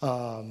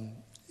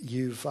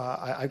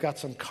 I've got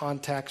some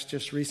contacts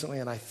just recently,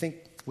 and I think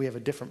we have a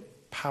different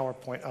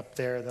PowerPoint up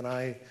there than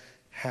I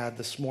had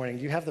this morning.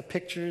 Do you have the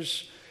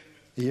pictures?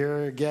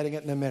 You're getting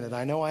it in a minute.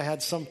 I know I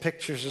had some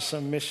pictures of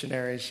some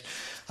missionaries,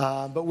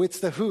 but it's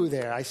the Who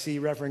there. I see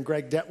Reverend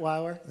Greg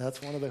Detweiler.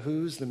 That's one of the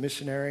Who's, the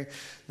missionary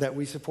that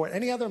we support.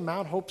 Any other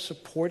Mount Hope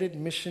supported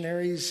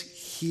missionaries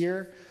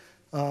here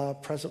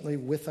presently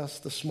with us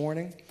this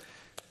morning?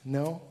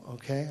 No?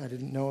 Okay. I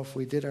didn't know if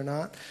we did or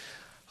not.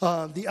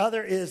 The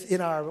other is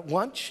in our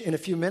lunch in a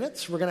few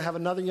minutes. We're going to have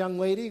another young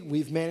lady.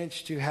 We've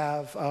managed to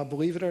have,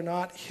 believe it or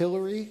not,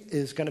 Hillary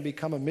is going to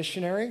become a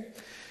missionary.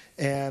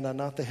 And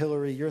not the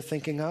Hillary you're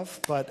thinking of,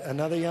 but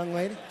another young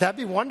lady. That'd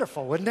be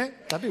wonderful, wouldn't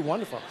it? That'd be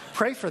wonderful.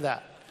 Pray for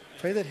that.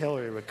 Pray that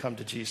Hillary would come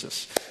to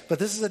Jesus. But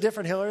this is a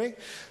different Hillary.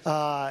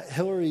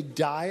 Hillary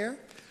Dyer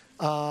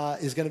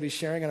is going to be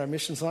sharing at our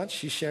missions lunch.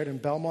 She shared in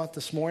Belmont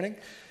this morning.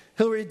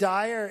 Hillary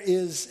Dyer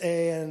is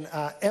an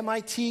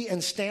MIT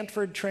and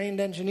Stanford trained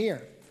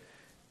engineer.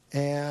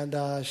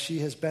 And she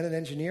has been an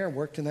engineer and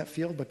worked in that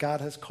field, but God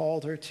has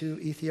called her to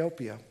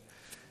Ethiopia.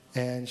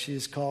 And she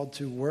is called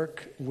to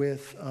work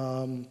with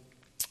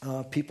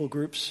people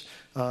groups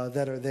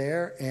that are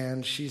there,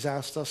 and she's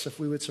asked us if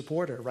we would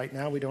support her. Right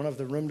now, we don't have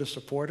the room to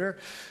support her,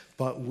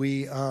 but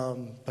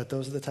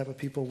those are the type of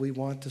people we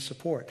want to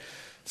support.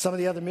 Some of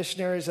the other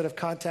missionaries that have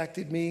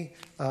contacted me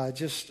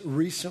just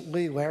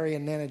recently, Larry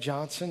and Nana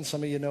Johnson.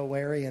 Some of you know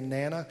Larry and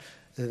Nana.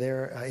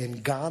 They're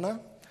in Ghana.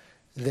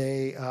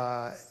 They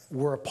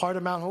were a part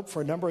of Mount Hope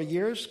for a number of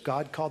years.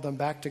 God called them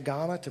back to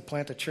Ghana to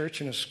plant a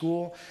church and a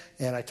school.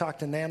 And I talked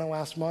to Nana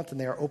last month,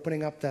 and they are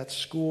opening up that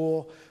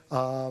school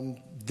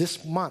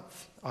this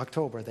month,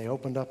 October. They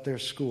opened up their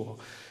school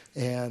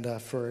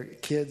and for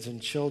kids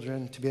and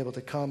children to be able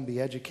to come, be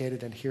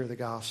educated, and hear the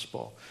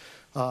gospel.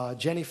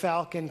 Jenny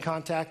Falcon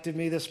contacted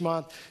me this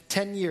month.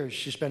 10 years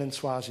she's been in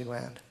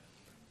Swaziland.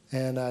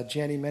 And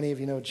Jenny, many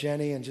of you know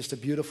Jenny, and just a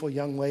beautiful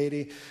young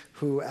lady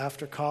who,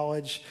 after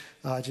college,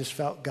 just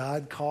felt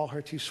God call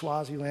her to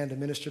Swaziland to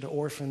minister to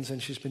orphans,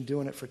 and she's been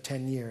doing it for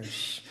 10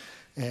 years.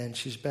 And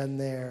she's been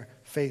there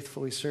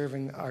faithfully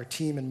serving. Our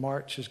team in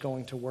March is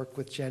going to work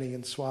with Jenny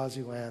in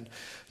Swaziland.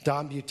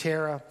 Don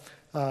Butera,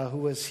 who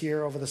was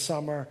here over the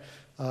summer,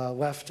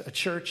 left a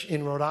church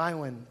in Rhode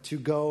Island to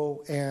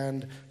go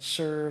and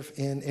serve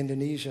in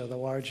Indonesia, the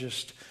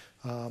largest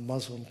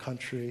Muslim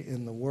country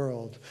in the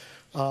world.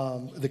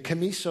 The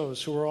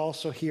Camisos, who were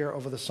also here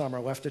over the summer,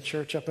 left a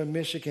church up in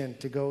Michigan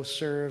to go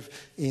serve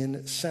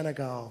in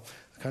Senegal,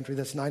 a country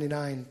that's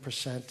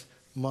 99%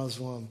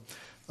 Muslim.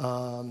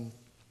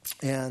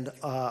 And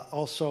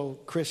also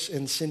Chris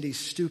and Cindy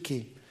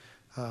Stuckey,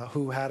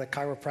 who had a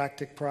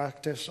chiropractic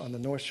practice on the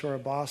North Shore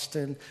of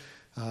Boston,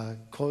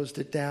 closed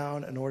it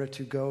down in order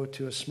to go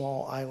to a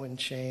small island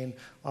chain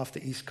off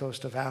the east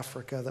coast of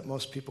Africa that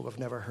most people have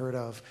never heard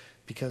of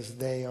because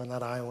they on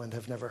that island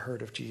have never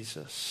heard of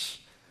Jesus.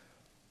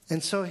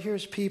 And so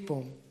here's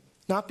people,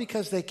 not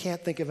because they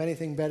can't think of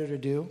anything better to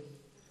do,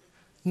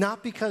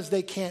 not because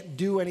they can't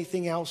do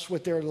anything else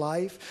with their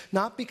life,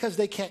 not because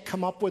they can't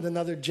come up with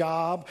another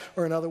job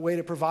or another way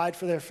to provide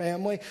for their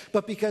family,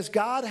 but because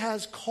God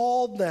has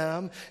called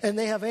them and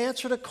they have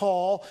answered a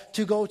call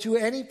to go to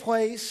any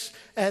place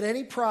at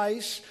any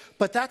price.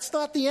 But that's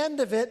not the end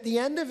of it. The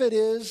end of it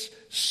is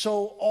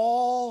so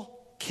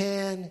all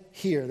can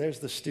hear. There's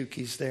the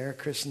Stuckeys there,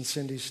 Chris and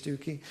Cindy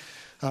Stuckey.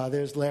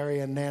 There's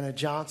Larry and Nana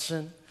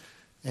Johnson.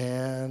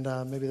 And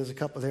maybe there's a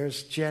couple.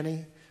 There's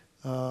Jenny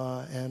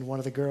and one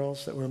of the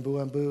girls that were in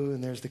Buambu.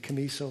 And there's the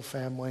Camiso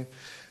family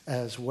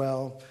as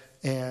well.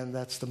 And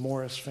that's the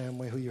Morris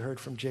family, who you heard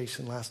from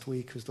Jason last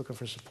week, who's looking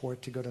for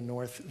support to go to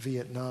North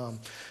Vietnam.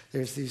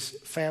 There's these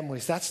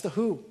families. That's the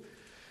Who.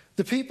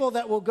 The people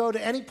that will go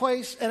to any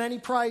place at any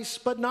price,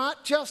 but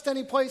not just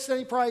any place at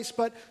any price,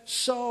 but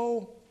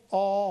so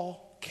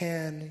all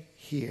can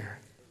hear.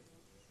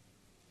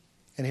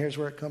 And here's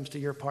where it comes to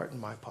your part and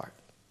my part.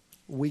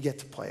 We get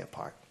to play a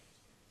part.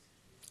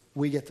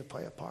 We get to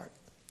play a part.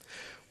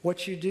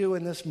 What you do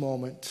in this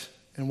moment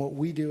and what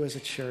we do as a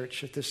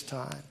church at this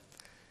time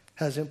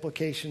has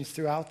implications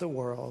throughout the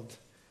world,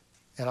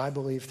 and I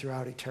believe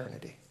throughout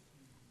eternity.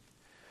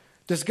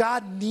 Does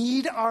God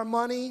need our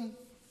money?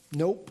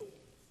 Nope,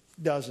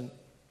 doesn't.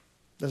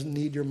 Doesn't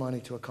need your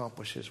money to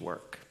accomplish his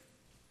work.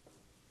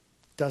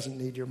 Doesn't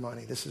need your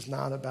money. This is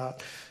not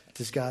about,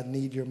 does God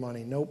need your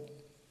money? Nope.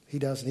 He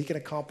doesn't. He can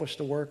accomplish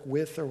the work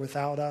with or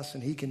without us,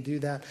 and he can do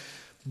that.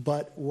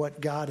 But what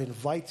God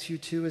invites you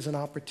to is an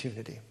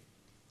opportunity.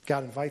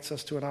 God invites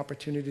us to an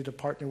opportunity to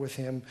partner with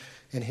him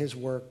in his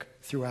work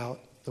throughout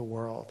the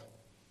world.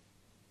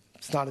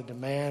 It's not a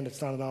demand. It's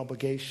not an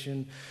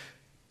obligation.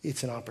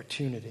 It's an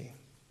opportunity.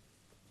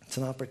 It's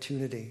an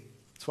opportunity.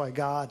 That's why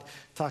God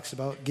talks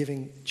about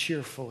giving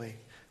cheerfully.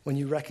 when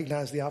you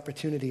recognize the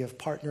opportunity of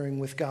partnering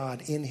with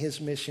God in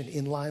his mission,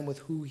 in line with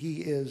who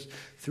he is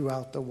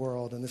throughout the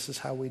world. And this is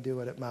how we do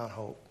it at Mount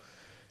Hope.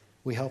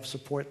 We help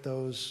support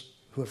those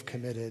who have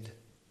committed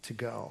to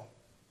go.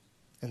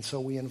 And so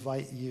we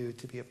invite you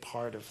to be a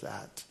part of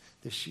that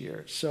this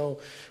year. So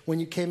when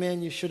you came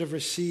in, you should have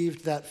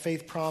received that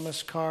faith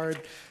promise card.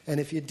 And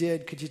if you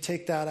did, could you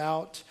take that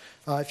out?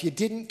 If you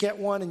didn't get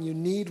one and you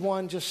need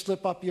one, just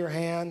slip up your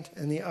hand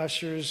and the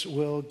ushers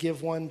will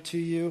give one to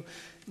you.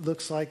 It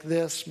looks like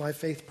this, my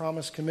faith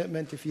promise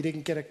commitment. If you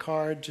didn't get a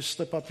card, just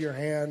slip up your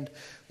hand.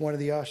 One of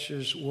the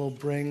ushers will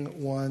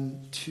bring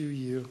one to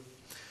you.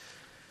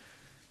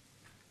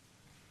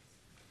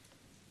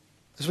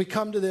 As we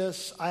come to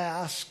this, I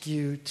ask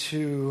you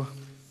to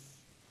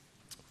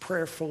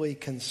prayerfully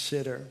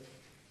consider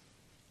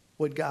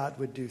what God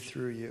would do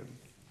through you.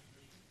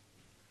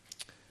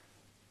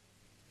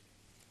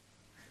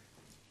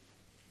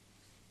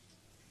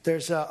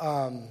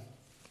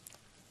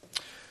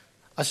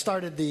 I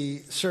started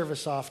the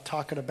service off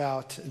talking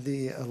about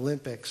the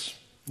Olympics.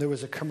 There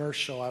was a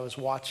commercial I was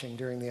watching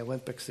during the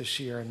Olympics this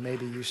year, and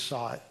maybe you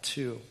saw it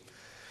too.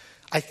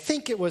 I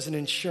think it was an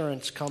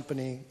insurance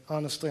company.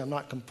 Honestly, I'm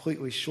not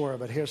completely sure,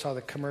 but here's how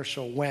the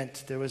commercial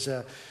went. There was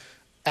an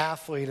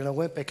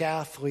Olympic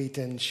athlete,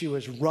 and she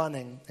was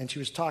running, and she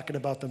was talking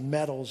about the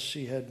medals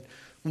she had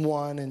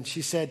won, and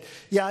she said,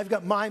 yeah, I've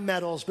got my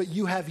medals, but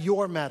you have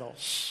your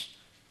medals.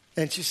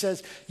 And she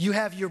says, you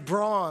have your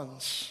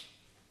bronze.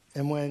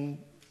 And when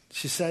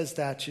she says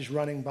that, she's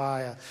running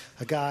by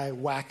a guy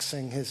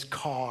waxing his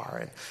car.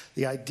 And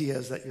the idea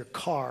is that your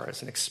car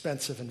is an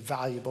expensive and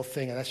valuable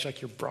thing, and that's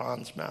like your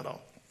bronze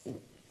medal.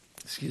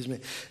 Excuse me.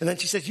 And then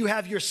she says, you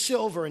have your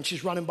silver, and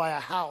she's running by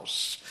a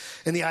house.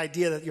 And the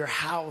idea that your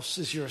house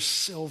is your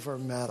silver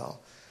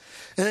medal.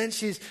 And then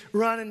she's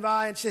running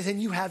by and says,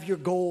 and you have your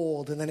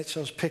gold. And then it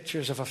shows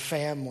pictures of a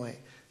family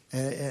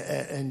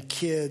and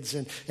kids,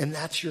 and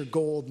that's your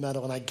gold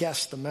medal. And I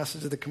guess the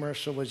message of the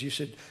commercial was you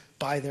should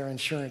buy their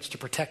insurance to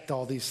protect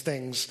all these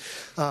things,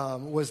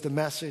 was the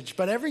message.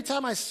 But every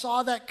time I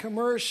saw that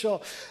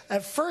commercial,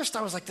 at first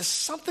I was like, there's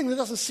something that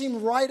doesn't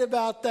seem right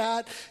about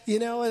that,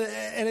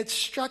 and it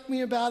struck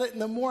me about it.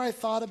 And the more I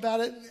thought about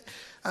it,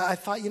 I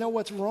thought,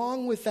 what's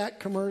wrong with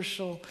that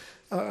commercial?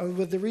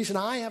 The reason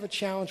I have a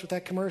challenge with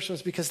that commercial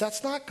is because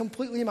that's not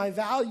completely my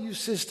value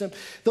system.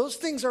 Those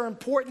things are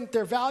important.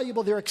 They're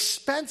valuable. They're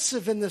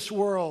expensive in this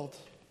world.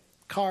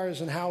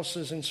 Cars and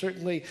houses, and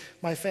certainly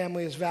my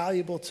family is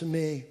valuable to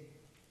me.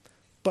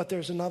 But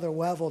there's another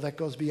level that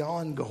goes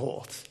beyond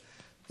gold.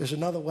 There's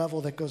another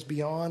level that goes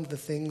beyond the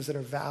things that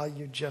are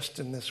valued just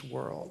in this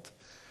world.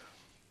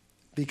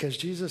 Because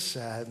Jesus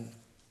said,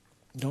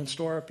 don't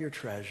store up your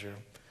treasure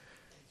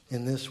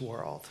in this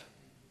world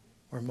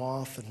where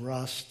moth and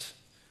rust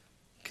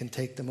can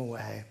take them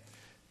away,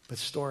 but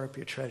store up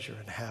your treasure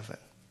in heaven.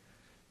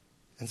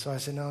 And so I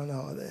said, no,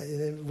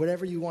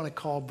 whatever you want to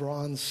call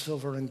bronze,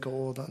 silver, and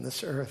gold on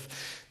this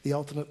earth, the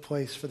ultimate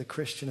place for the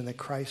Christian and the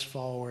Christ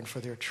follower and for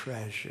their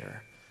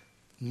treasure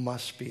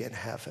must be in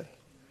heaven.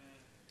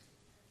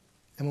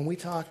 And when we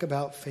talk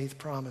about faith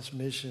promise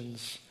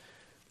missions,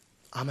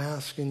 I'm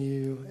asking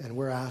you, and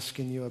we're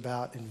asking you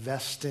about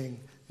investing,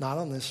 not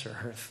on this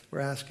earth, we're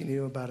asking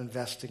you about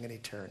investing in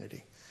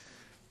eternity.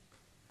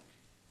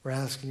 We're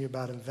asking you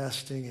about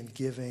investing and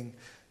giving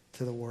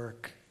to the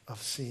work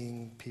of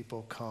seeing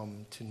people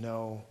come to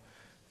know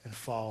and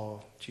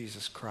follow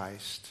Jesus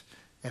Christ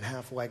and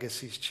have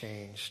legacies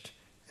changed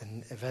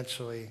and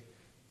eventually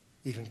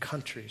even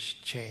countries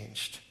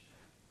changed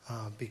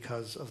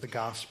because of the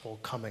gospel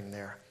coming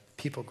there.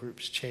 People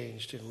groups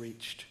changed and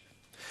reached.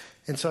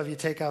 And so if you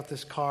take out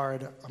this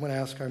card, I'm going to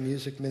ask our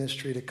music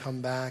ministry to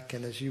come back,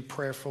 and as you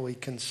prayerfully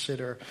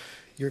consider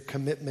your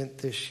commitment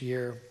this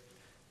year,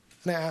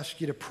 I'm going to ask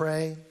you to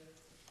pray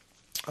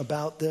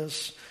about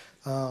this.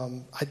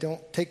 I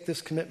don't take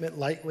this commitment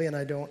lightly, and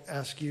I don't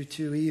ask you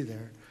to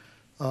either.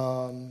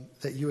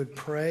 That you would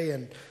pray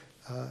and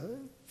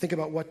think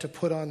about what to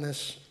put on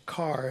this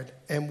card.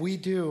 And we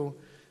do,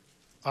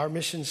 our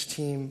missions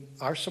team,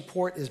 our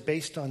support is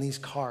based on these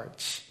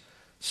cards.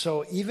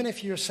 So even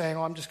if you're saying,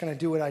 I'm just going to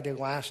do what I did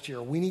last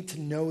year, we need to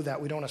know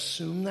that. We don't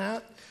assume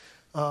that.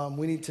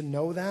 We need to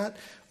know that.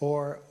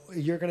 Or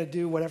you're going to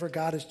do whatever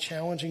God is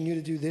challenging you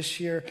to do this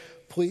year.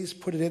 Please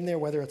put it in there,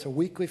 whether it's a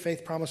weekly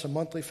faith promise, a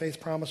monthly faith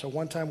promise, a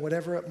one-time,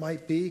 whatever it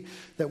might be,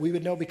 that we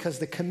would know, because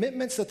the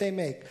commitments that they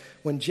make,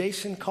 when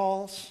Jason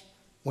calls,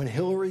 when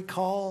Hillary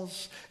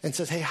calls and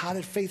says, hey, how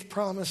did Faith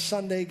Promise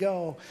Sunday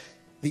go?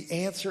 The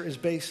answer is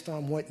based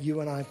on what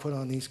you and I put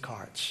on these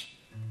cards.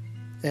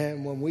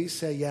 And when we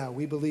say, yeah,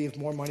 we believe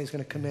more money is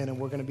going to come in and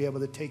we're going to be able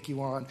to take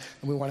you on,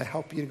 and we want to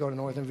help you to go to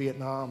northern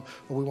Vietnam,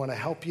 or we want to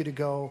help you to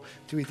go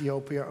to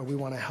Ethiopia, or we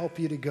want to help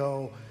you to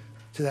go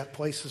to that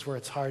places where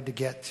it's hard to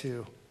get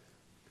to,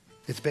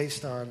 it's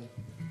based on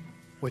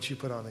what you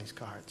put on these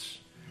cards.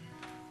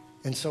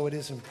 And so it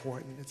is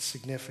important. It's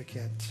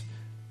significant.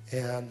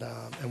 And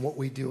what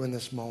we do in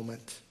this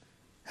moment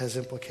has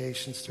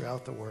implications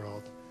throughout the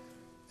world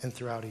and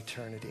throughout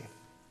eternity.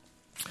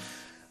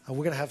 We're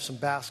going to have some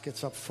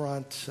baskets up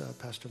front.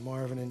 Pastor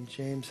Marvin and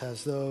James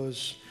has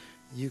those.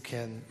 You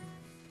can,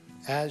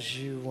 as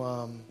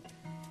you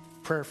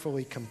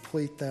prayerfully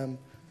complete them,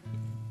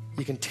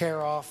 you can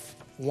tear off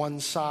one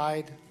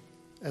side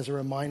as a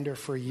reminder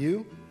for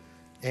you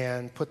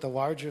and put the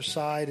larger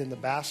side in the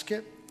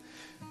basket.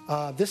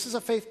 This is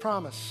a faith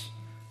promise,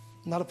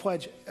 not a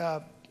pledge.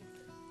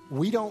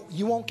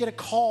 You won't get a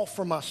call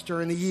from us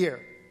during the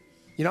year.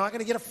 You're not going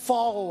to get a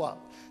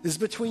follow-up. This is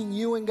between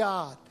you and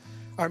God.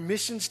 Our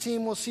missions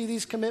team will see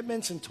these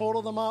commitments and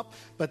total them up,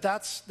 but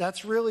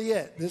that's really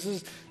it. This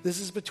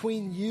is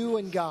between you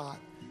and God.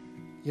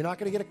 You're not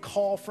going to get a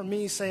call from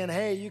me saying,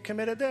 hey, you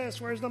committed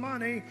this. Where's the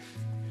money?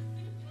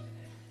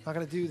 Not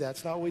going to do that.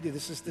 It's not what we do.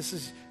 This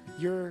is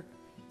your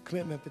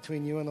commitment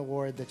between you and the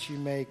Lord that you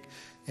make.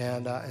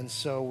 And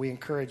so we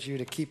encourage you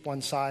to keep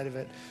one side of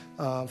it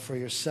for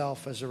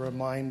yourself as a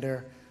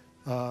reminder,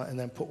 and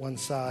then put one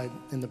side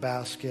in the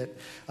basket.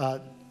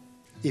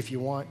 If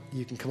you want,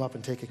 you can come up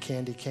and take a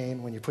candy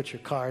cane when you put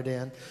your card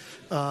in.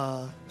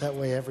 That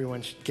way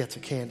everyone gets a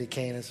candy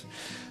cane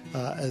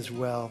as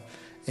well.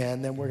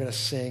 And then we're going to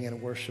sing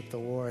and worship the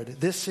Lord.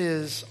 This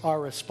is our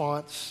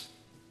response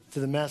to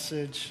the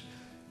message.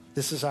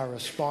 This is our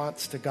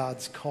response to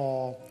God's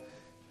call.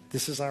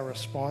 This is our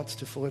response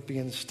to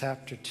Philippians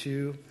chapter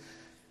 2,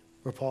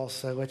 where Paul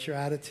said, let your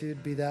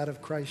attitude be that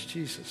of Christ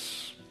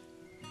Jesus,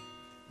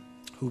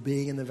 who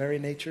being in the very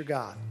nature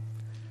God,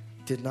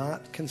 did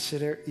not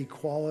consider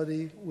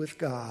equality with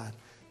God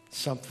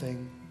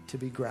something to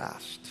be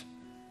grasped,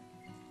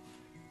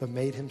 but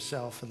made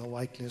himself in the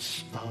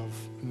likeness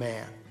of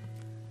man,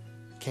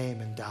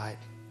 came and died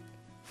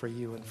for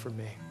you and for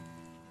me.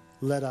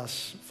 Let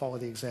us follow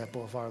the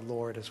example of our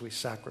Lord as we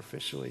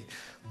sacrificially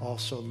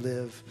also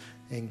live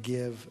and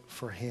give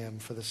for him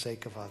for the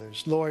sake of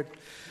others. Lord,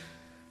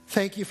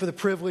 thank you for the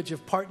privilege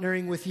of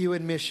partnering with you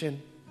in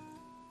mission.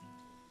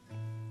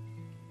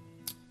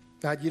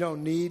 God, you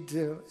don't need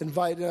to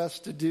invite us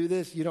to do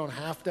this. You don't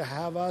have to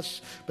have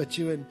us, but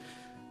you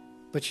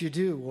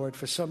do, Lord.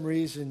 For some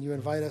reason, you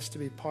invite us to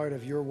be part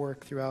of your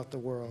work throughout the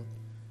world.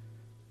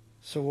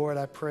 So, Lord,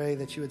 I pray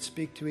that you would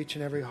speak to each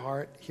and every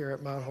heart here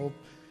at Mount Hope,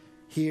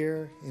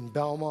 here in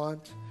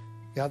Belmont.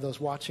 God, those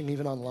watching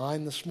even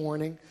online this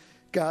morning.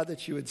 God,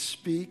 that you would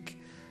speak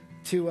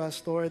to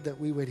us, Lord, that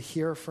we would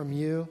hear from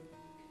you.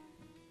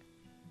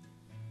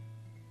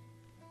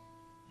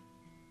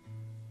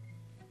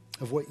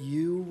 Of what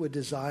you would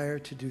desire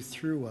to do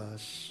through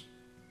us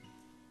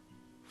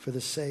for the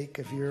sake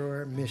of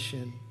your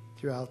mission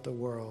throughout the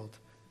world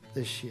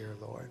this year,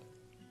 Lord.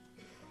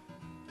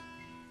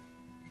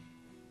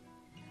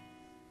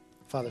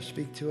 Father,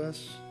 speak to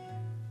us.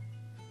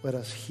 Let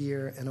us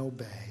hear and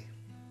obey.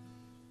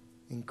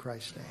 In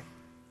Christ's name,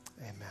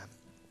 amen.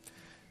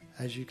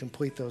 As you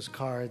complete those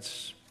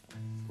cards,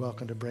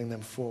 welcome to bring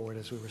them forward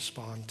as we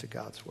respond to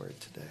God's word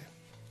today.